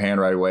raised her hand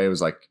right away. It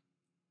was like,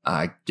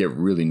 I get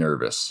really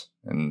nervous.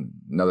 And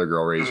another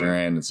girl raised her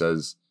hand and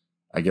says,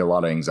 I get a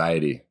lot of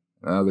anxiety.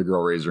 Another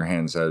girl raised her hand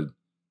and said,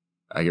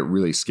 I get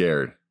really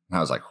scared. And I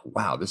was like,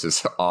 wow, this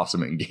is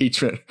awesome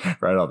engagement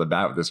right off the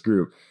bat with this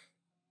group.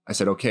 I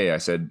said, okay. I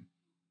said,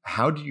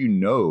 how do you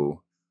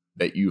know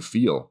that you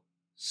feel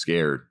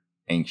scared,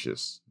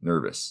 anxious,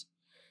 nervous?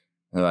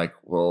 And they're like,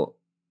 well,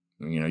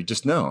 you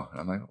just know.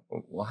 And I'm like,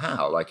 well,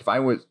 how? Like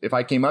if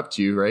I came up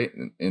to you, right,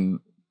 in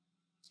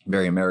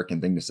very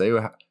American thing to say,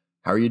 well,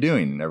 how are you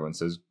doing? And everyone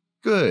says,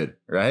 good,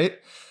 right?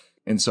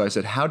 And so I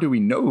said, how do we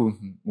know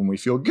when we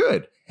feel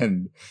good?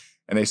 And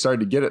they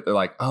started to get it. They're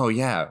like, oh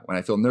yeah, when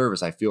I feel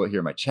nervous, I feel it here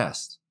in my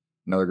chest.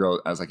 Another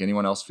girl, I was like,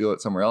 anyone else feel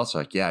it somewhere else?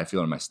 They're like, yeah, I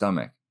feel it in my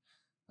stomach.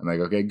 I'm like,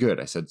 okay,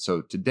 good. I said,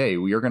 so today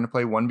we are going to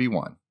play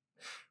 1v1.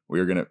 We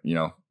are going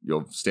to,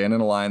 you'll stand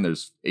in a line.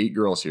 There's 8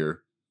 girls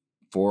here,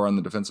 4 on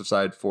the defensive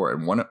side, 4,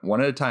 and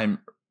one at a time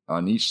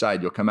on each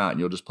side. You'll come out and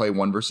you'll just play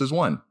 1 versus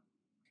 1.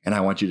 And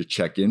I want you to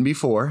check in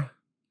before,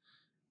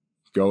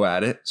 go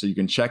at it. So you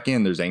can check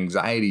in. There's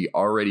anxiety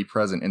already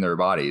present in their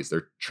bodies.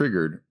 They're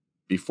triggered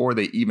before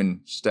they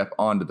even step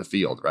onto the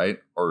field, right?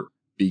 Or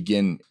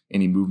begin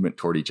any movement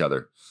toward each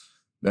other.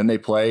 Then they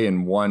play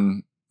and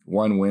one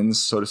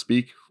wins, so to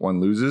speak,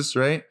 one loses,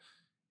 right?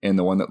 And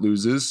the one that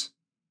loses,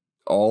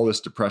 all this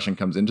depression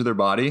comes into their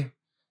body,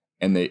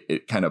 and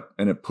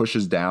it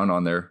pushes down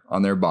on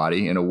their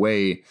body in a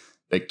way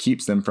that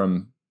keeps them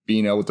from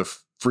being able to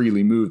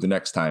freely move the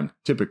next time,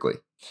 typically.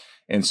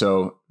 And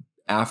so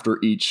after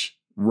each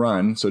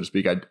run, so to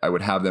speak, I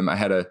would have them,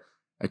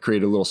 I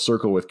created a little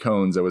circle with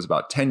cones that was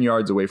about 10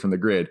 yards away from the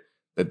grid,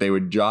 that they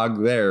would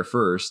jog there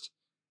first,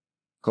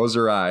 close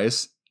their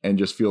eyes, and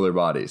just feel their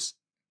bodies.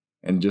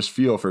 And just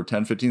feel for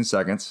 10, 15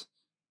 seconds,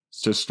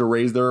 just to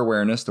raise their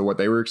awareness to what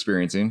they were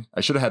experiencing.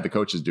 I should have had the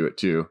coaches do it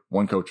too.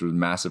 One coach was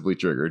massively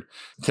triggered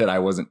that I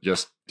wasn't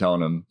just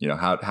telling them,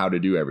 how to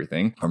do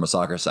everything from a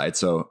soccer side.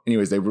 So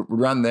anyways, they would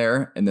run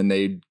there, and then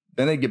they'd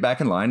get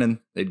back in line and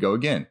they'd go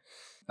again.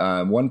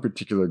 One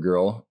particular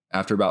girl,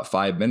 after about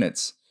 5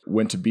 minutes,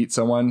 went to beat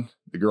someone.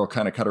 The girl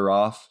kind of cut her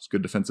off. It's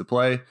good defensive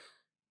play.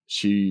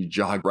 She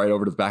jogged right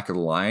over to the back of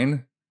the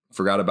line.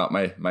 Forgot about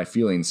my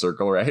feeling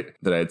circle, right,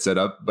 that I had set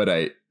up.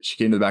 But she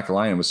came to the back of the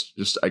line and was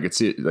just, I could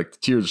see it, like the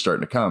tears were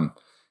starting to come.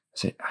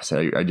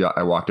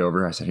 I walked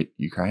over. I said, "Hey,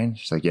 you crying?"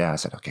 She's like, "Yeah." I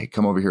said, "Okay,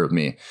 come over here with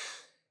me."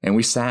 And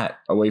we sat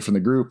away from the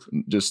group.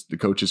 Just the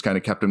coaches kind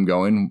of kept them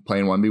going,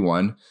 playing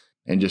 1v1,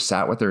 and just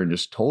sat with her and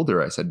just told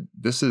her, I said,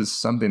 "This is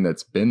something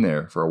that's been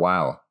there for a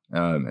while.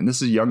 And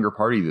this is a younger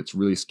party that's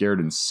really scared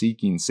and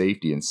seeking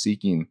safety and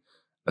seeking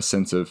a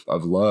sense of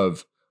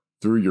love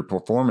through your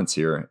performance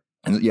here."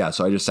 And yeah,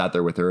 so I just sat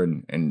there with her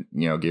and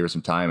gave her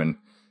some time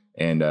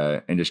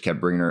and just kept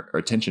bringing her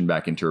attention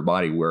back into her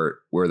body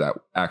where that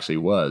actually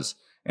was,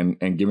 and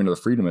giving her the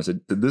freedom. I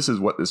said, "This is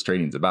what this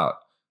training's about."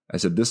 I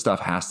said, "This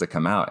stuff has to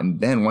come out.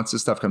 And then once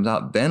this stuff comes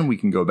out, then we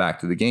can go back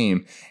to the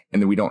game, and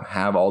then we don't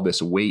have all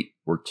this weight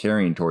we're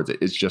carrying towards it.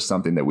 It's just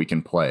something that we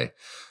can play."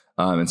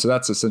 And so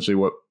that's essentially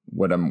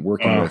what I'm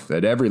working with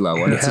at every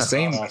level. And it's the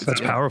same.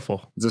 That's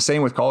powerful. It's the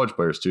same with college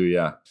players too.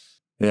 Yeah.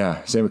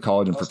 Yeah. Same with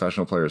college and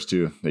professional players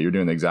too, that you're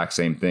doing the exact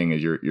same thing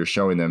as you're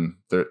showing them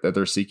that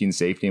they're seeking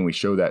safety. And we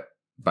show that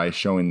by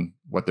showing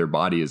what their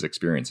body is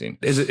experiencing.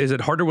 Is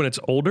it harder when it's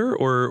older,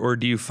 or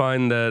do you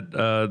find that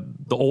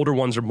the older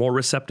ones are more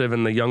receptive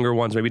and the younger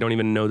ones maybe don't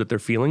even know that they're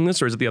feeling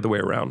this, or is it the other way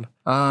around?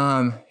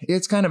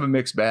 It's kind of a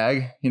mixed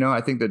bag.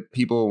 I think that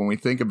people, when we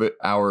think of it,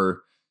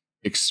 our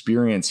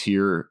experience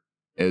here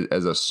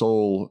as a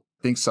soul,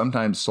 I think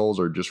sometimes souls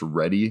are just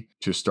ready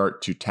to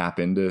start to tap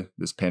into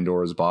this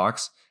Pandora's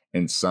box,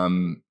 and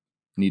some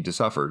need to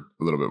suffer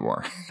a little bit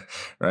more,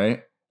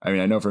 right? I mean,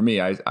 I know for me,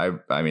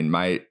 I mean,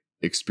 my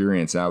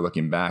experience now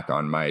looking back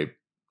on my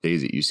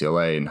days at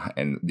UCLA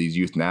and these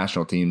youth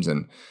national teams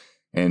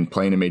and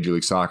playing in Major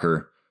League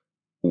Soccer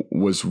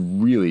was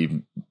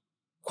really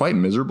quite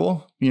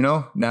miserable,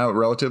 now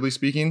relatively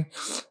speaking.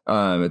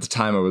 At the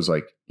time I was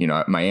like,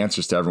 my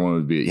answers to everyone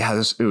would be, yeah,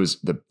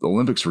 the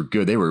Olympics were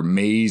good. They were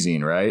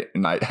amazing. Right.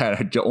 And I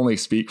had to only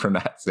speak from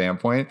that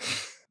standpoint,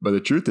 but the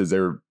truth is they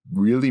were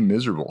really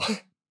miserable.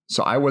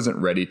 So I wasn't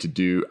ready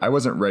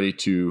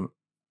to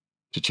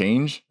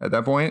change at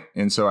that point.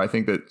 And so I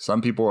think that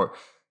some people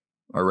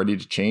are ready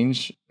to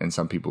change and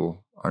some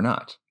people are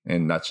not.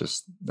 And that's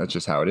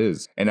just how it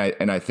is. And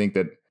I think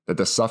that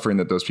the suffering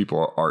that those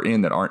people are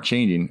in that aren't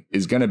changing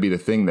is going to be the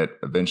thing that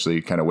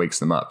eventually kind of wakes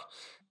them up.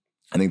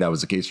 I think that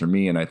was the case for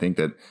me. And I think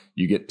that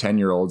you get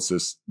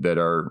 10-year-olds that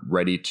are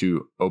ready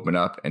to open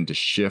up and to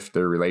shift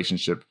their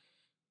relationship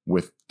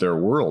with their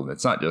world.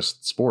 It's not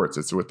just sports,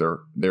 it's with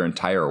their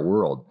entire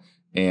world.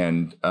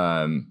 And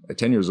at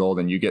 10 years old,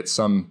 and you get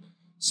some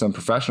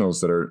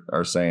professionals that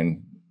are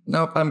saying,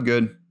 "Nope, I'm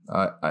good.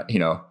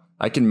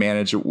 I can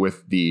manage it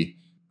with the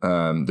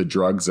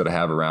drugs that I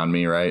have around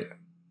me, right?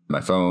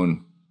 My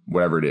phone,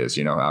 whatever it is,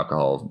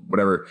 alcohol,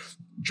 whatever,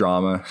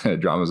 drama.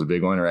 Drama is a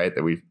big one, right?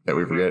 That we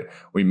forget.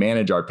 We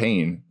manage our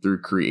pain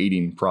through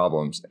creating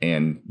problems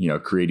and,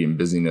 creating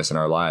busyness in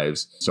our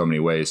lives so many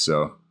ways.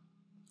 So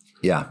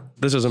yeah.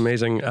 This is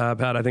amazing,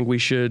 Pat. I think we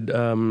should,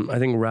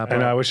 wrap up.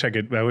 And I wish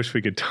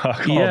we could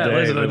talk all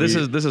day. This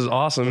is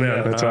awesome.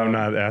 Yeah, that's why I'm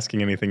not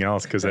asking anything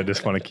else, because I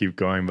just want to keep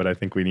going, but I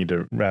think we need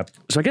to wrap.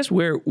 So I guess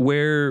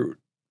where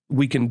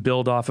we can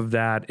build off of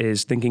that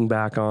is thinking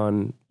back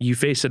on, you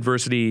face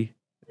adversity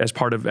as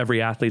part of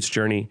every athlete's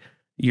journey.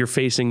 You're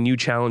facing new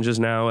challenges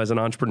now as an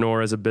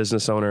entrepreneur, as a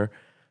business owner.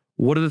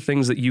 What are the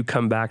things that you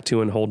come back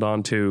to and hold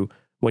on to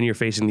when you're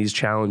facing these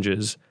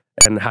challenges?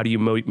 And how do you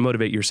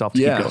motivate yourself to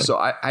keep going? So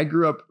I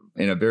grew up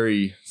in a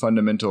very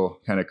fundamental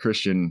kind of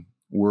Christian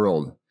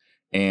world.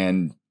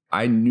 And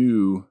I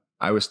knew,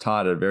 I was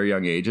taught at a very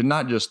young age, and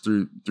not just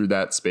through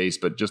that space,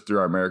 but just through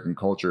our American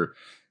culture,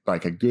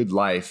 like a good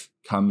life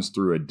comes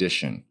through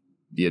addition,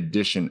 the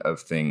addition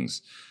of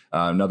things.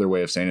 Another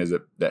way of saying it is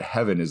that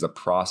heaven is a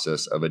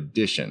process of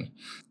addition.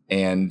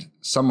 And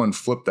someone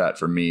flipped that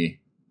for me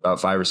about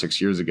 5 or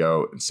 6 years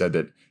ago and said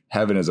that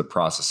heaven is a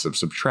process of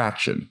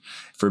subtraction.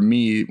 For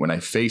me, when I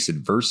face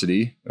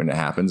adversity, and it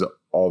happens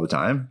all the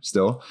time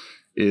still,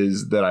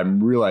 is that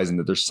I'm realizing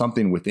that there's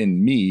something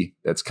within me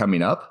that's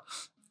coming up.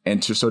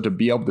 And to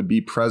be able to be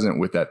present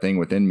with that thing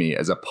within me,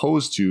 as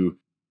opposed to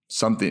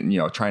something,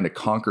 trying to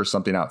conquer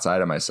something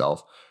outside of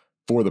myself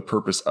for the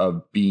purpose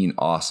of being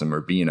awesome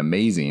or being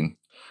amazing.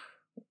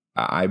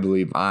 I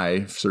believe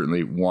I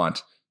certainly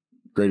want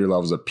greater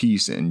levels of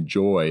peace and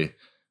joy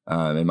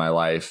in my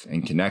life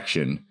and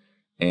connection.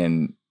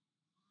 And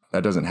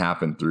that doesn't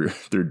happen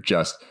through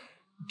just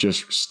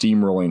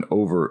steamrolling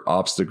over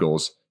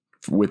obstacles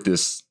with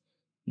this,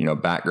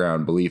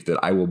 background belief that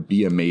I will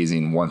be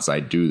amazing once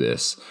I do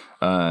this.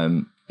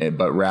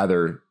 But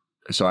rather,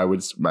 so when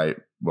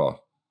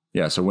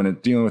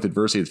it's dealing with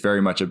adversity, it's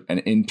very much an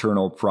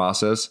internal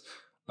process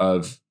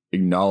of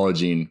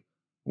acknowledging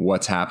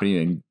what's happening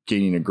and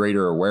gaining a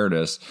greater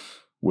awareness,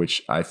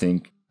 which I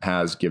think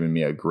has given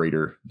me a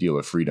greater deal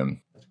of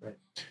freedom.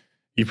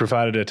 You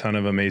provided a ton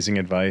of amazing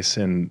advice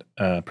and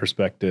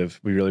perspective.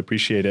 We really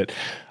appreciate it.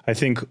 I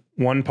think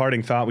one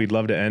parting thought we'd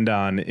love to end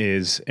on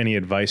is any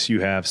advice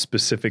you have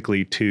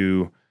specifically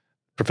to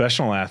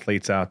professional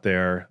athletes out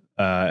there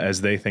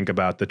as they think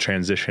about the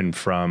transition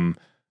from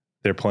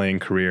their playing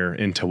career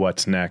into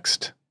what's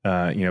next.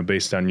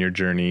 Based on your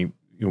journey,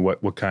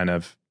 what kind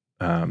of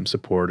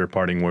support or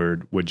parting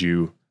word would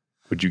you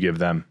give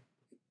them?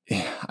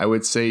 I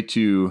would say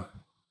to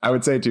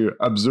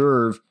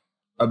observe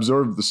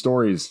the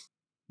stories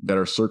that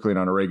are circling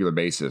on a regular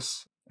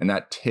basis. And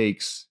that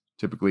takes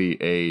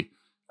typically a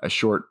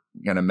short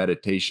kind of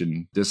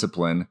meditation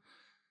discipline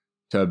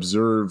to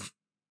observe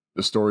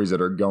the stories that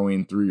are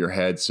going through your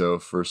head. So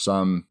for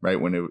some, right,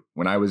 when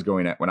I was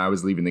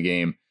leaving the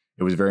game,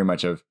 it was very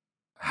much of,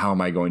 how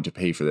am I going to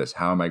pay for this?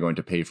 How am I going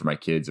to pay for my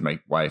kids and my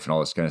wife and all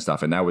this kind of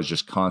stuff? And that was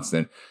just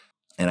constant.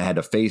 And I had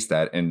to face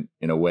that in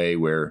a way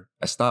where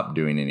I stopped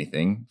doing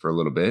anything for a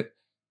little bit,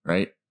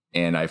 right?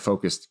 And I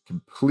focused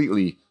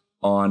completely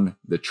on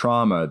the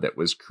trauma that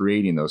was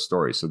creating those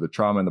stories. So the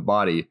trauma in the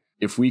body,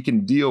 if we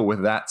can deal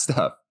with that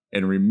stuff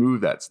and remove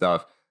that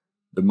stuff,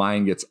 the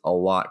mind gets a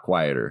lot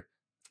quieter,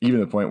 even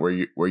to the point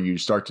where you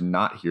start to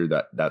not hear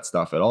that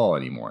stuff at all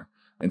anymore.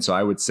 And so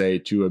I would say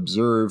to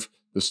observe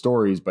the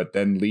stories, but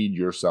then lead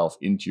yourself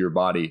into your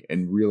body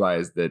and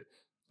realize that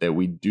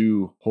we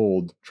do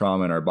hold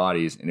trauma in our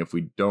bodies. And if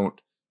we don't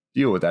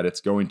deal with that,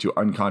 it's going to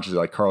unconsciously,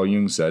 like Carl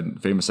Jung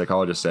said, famous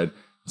psychologist said,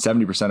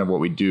 70% of what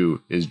we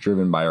do is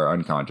driven by our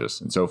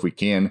unconscious. And so if we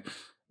can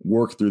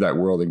work through that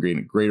world and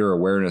gain greater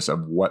awareness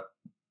of what,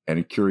 and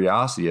a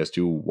curiosity as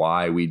to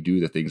why we do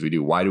the things we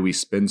do, why do we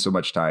spend so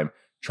much time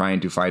trying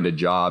to find a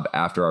job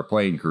after our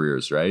playing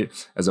careers, right?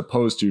 As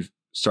opposed to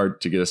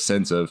start to get a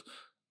sense of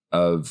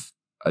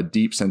a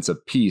deep sense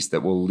of peace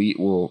that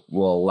will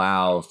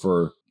allow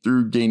for,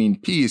 through gaining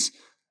peace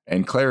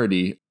and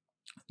clarity,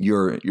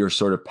 your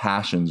sort of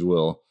passions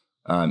will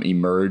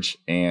emerge,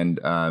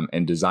 and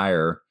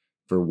desire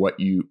for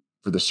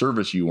the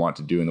service you want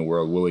to do in the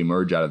world will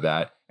emerge out of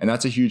that. And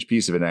that's a huge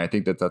piece of it. And I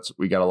think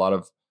we got a lot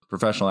of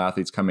professional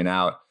athletes coming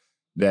out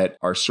that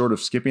are sort of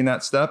skipping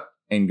that step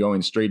and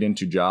going straight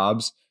into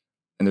jobs.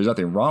 And there's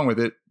nothing wrong with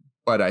it.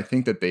 But I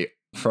think that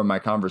from my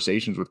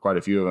conversations with quite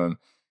a few of them,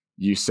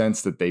 you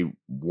sense that they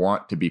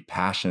want to be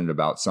passionate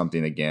about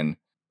something again,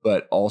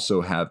 but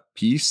also have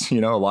peace. A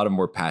lot of them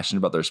were passionate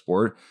about their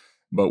sport,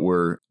 but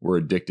we're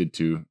addicted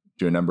to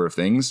a number of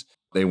things.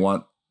 They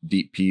want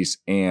deep peace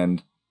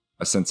and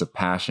a sense of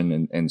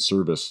passion and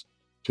service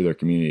to their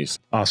communities.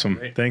 Awesome.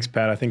 Great. Thanks,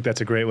 Pat. I think that's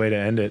a great way to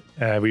end it.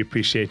 We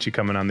appreciate you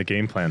coming on the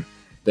Game Plan.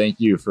 Thank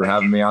you for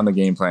having me on the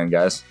Game Plan,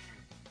 guys.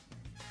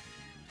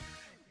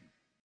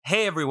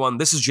 Hey, everyone.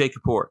 This is Jay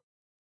Kapoor.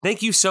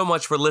 Thank you so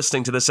much for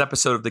listening to this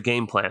episode of The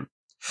Game Plan.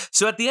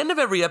 So at the end of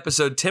every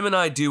episode, Tim and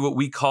I do what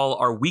we call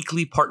our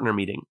weekly partner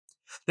meeting.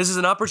 This is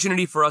an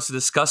opportunity for us to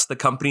discuss the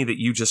company that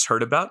you just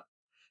heard about,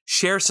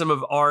 share some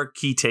of our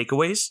key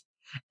takeaways,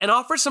 and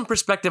offer some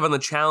perspective on the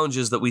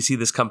challenges that we see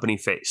this company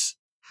face.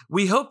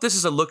 We hope this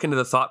is a look into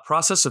the thought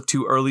process of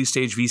two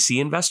early-stage VC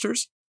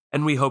investors,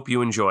 and we hope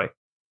you enjoy.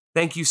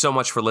 Thank you so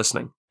much for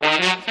listening.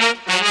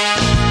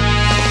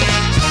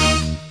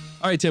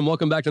 All right, Tim,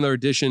 welcome back to another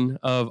edition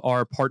of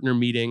our partner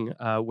meeting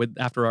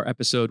after our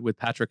episode with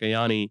Patrick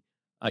Ianni.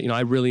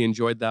 I really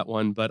enjoyed that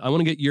one, but I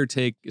want to get your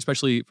take,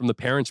 especially from the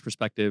parents'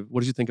 perspective.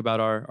 What did you think about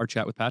our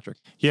chat with Patrick?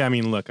 Yeah,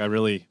 look, I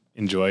really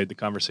enjoyed the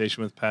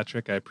conversation with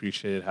Patrick. I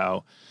appreciated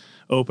how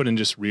open and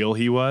just real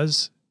he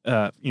was.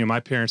 My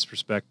parents'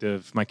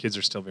 perspective, my kids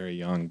are still very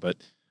young, but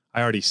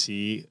I already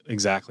see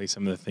exactly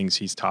some of the things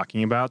he's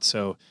talking about.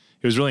 So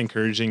it was really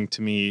encouraging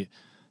to me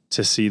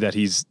to see that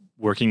he's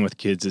working with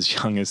kids as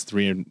young as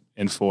 3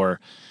 and 4.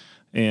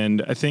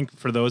 And I think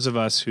for those of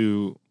us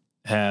who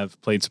have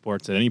played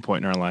sports at any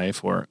point in our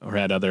life or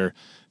had other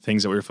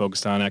things that we were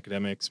focused on,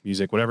 academics,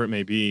 music, whatever it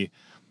may be,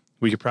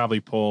 we could probably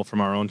pull from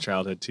our own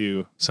childhood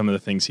too some of the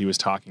things he was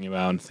talking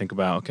about and think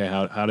about, okay,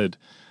 how did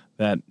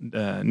that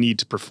need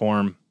to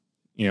perform,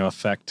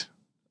 affect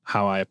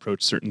how I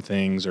approach certain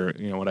things or,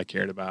 what I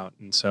cared about.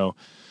 And so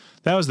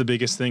that was the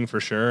biggest thing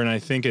for sure. And I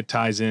think it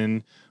ties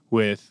in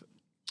with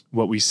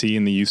what we see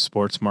in the youth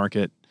sports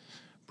market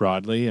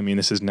broadly.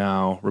 This is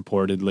now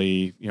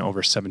reportedly,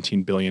 over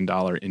 $17 billion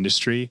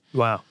industry.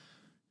 Wow.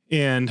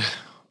 And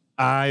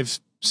I've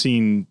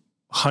seen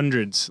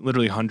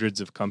literally hundreds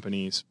of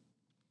companies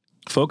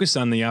focus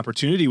on the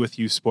opportunity with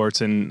youth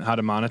sports and how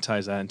to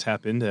monetize that and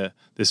tap into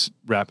this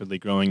rapidly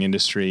growing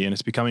industry. And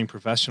it's becoming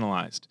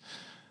professionalized.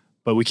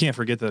 But we can't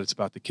forget that it's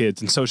about the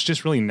kids. And so it's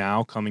just really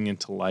now coming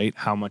into light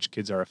how much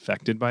kids are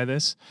affected by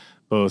this,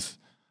 both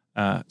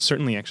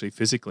certainly actually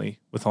physically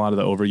with a lot of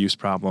the overuse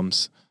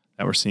problems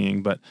that we're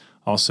seeing, but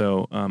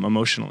also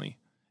emotionally.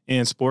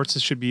 And sports,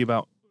 it should be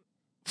about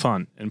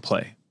fun and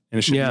play. And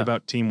it should be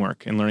about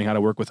teamwork and learning how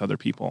to work with other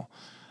people.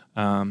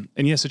 And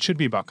yes, it should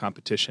be about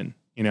competition,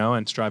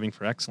 and striving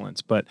for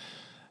excellence. But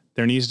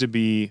there needs to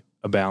be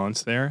a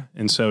balance there.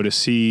 And so to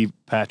see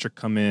Patrick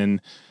come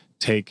in,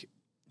 take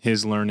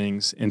his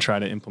learnings and try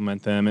to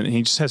implement them. And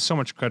he just has so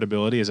much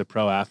credibility as a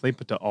pro athlete,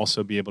 but to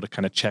also be able to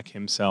kind of check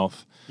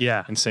himself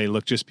and say,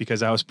 look, just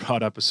because I was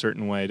brought up a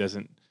certain way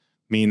doesn't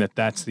mean that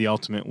that's the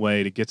ultimate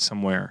way to get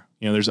somewhere.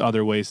 There's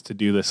other ways to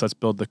do this. Let's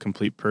build the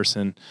complete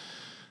person.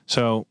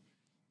 So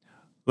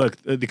look,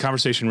 the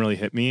conversation really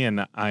hit me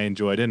and I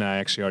enjoyed it. And I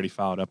actually already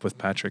followed up with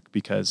Patrick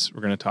because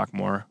we're going to talk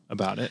more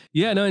about it.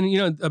 Yeah, no,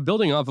 and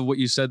building off of what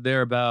you said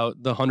there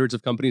about the hundreds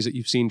of companies that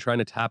you've seen trying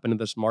to tap into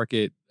this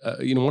market,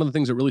 one of the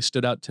things that really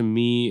stood out to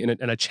me and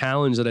a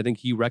challenge that I think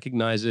he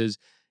recognizes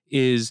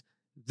is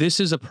this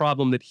is a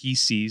problem that he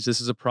sees.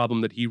 This is a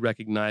problem that he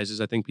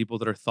recognizes. I think people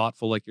that are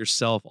thoughtful like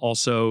yourself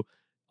also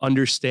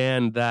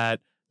understand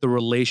that the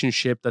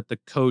relationship that the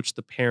coach,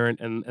 the parent,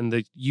 and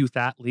the youth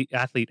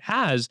athlete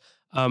has,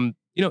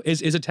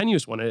 is a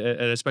tenuous one,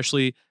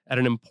 especially at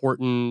an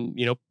important,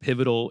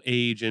 pivotal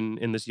age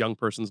in this young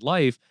person's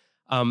life.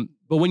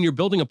 But when you're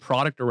building a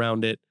product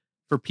around it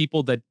for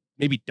people that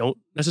maybe don't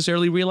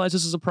necessarily realize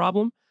this is a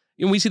problem,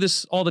 we see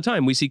this all the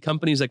time. We see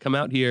companies that come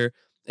out here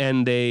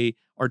and they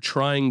are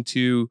trying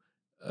to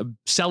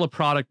sell a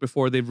product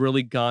before they've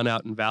really gone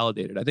out and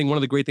validated. I think one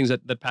of the great things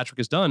that Patrick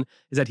has done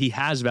is that he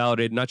has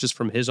validated, not just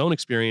from his own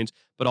experience,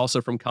 but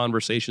also from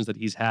conversations that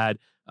he's had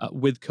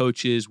with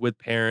coaches, with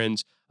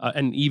parents,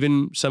 and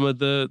even some of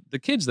the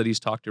kids that he's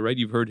talked to, right?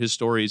 You've heard his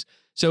stories.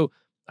 So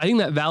I think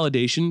that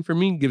validation for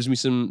me gives me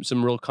some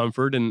real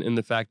comfort in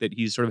the fact that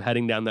he's sort of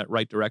heading down that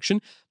right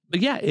direction. But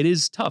yeah, it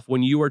is tough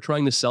when you are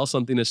trying to sell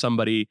something to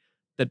somebody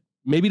that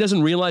maybe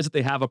doesn't realize that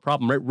they have a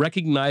problem, right?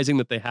 Recognizing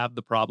that they have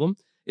the problem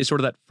is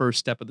sort of that first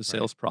step of the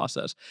sales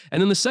process.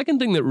 And then the second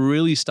thing that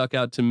really stuck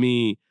out to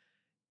me,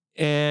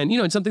 and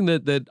it's something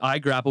that I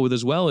grapple with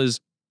as well, is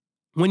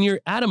when you're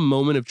at a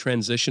moment of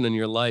transition in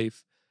your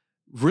life,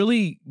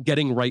 really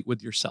getting right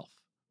with yourself,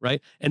 right?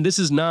 And this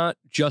is not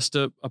just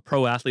a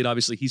pro athlete.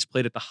 Obviously, he's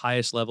played at the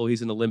highest level.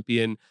 He's an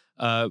Olympian.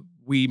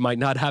 We might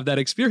not have that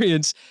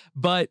experience,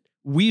 but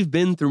we've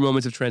been through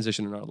moments of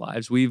transition in our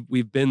lives.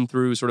 We've been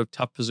through sort of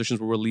tough positions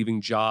where we're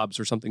leaving jobs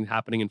or something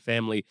happening in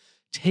family.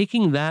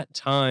 Taking that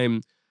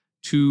time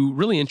to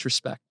really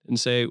introspect and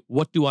say,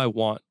 what do I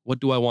want? What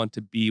do I want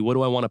to be? What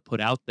do I want to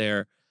put out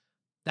there?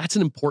 That's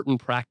an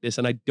important practice.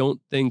 And I don't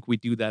think we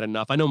do that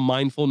enough. I know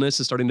mindfulness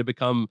is starting to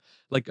become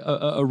like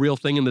a real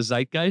thing in the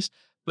zeitgeist,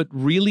 but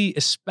really,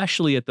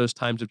 especially at those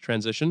times of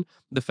transition,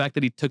 the fact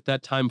that he took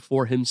that time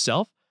for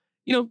himself,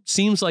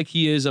 seems like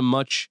he is a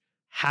much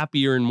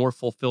happier and more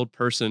fulfilled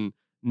person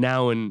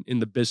now in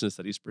the business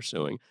that he's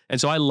pursuing.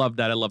 And so I love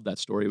that. I love that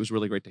story. It was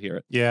really great to hear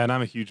it. Yeah, and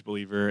I'm a huge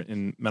believer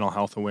in mental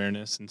health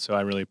awareness. And so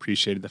I really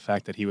appreciated the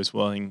fact that he was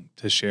willing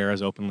to share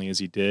as openly as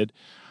he did.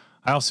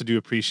 I also do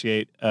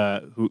appreciate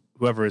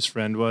whoever his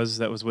friend was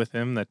that was with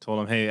him that told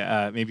him,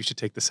 hey, maybe you should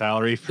take the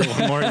salary for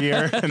one more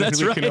year and then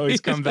we can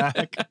always come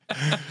back.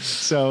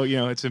 So,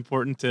 it's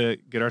important to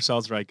get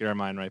ourselves right, get our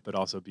mind right, but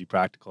also be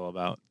practical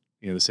about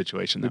the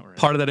situation that we're in.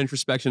 Part of that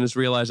introspection is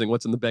realizing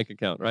what's in the bank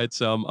account, right?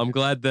 So I'm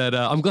glad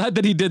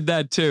that he did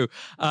that too.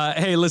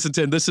 Hey, listen,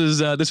 Tim, this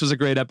was a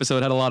great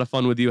episode. Had a lot of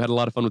fun with you. Had a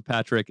lot of fun with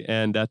Patrick,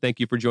 and thank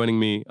you for joining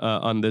me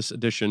on this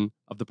edition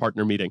of the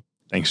Partner Meeting.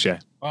 Thanks, Jay.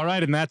 All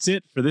right, and that's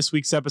it for this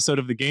week's episode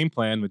of The Game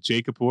Plan with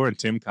Jay Kapoor and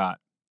Tim Cott.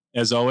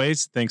 As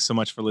always, thanks so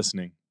much for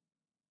listening.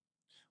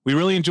 We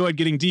really enjoyed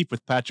getting deep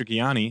with Patrick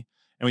Ianni,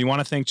 and we want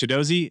to thank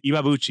Chidozie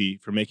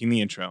Iwabuchi for making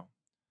the intro.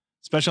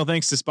 Special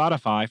thanks to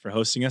Spotify for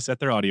hosting us at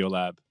their audio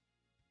lab.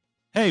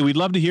 Hey, we'd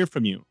love to hear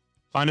from you.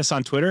 Find us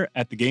on Twitter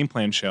at The Game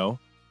Plan Show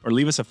or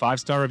leave us a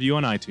 5-star review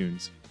on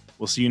iTunes.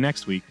 We'll see you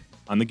next week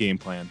on The Game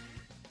Plan.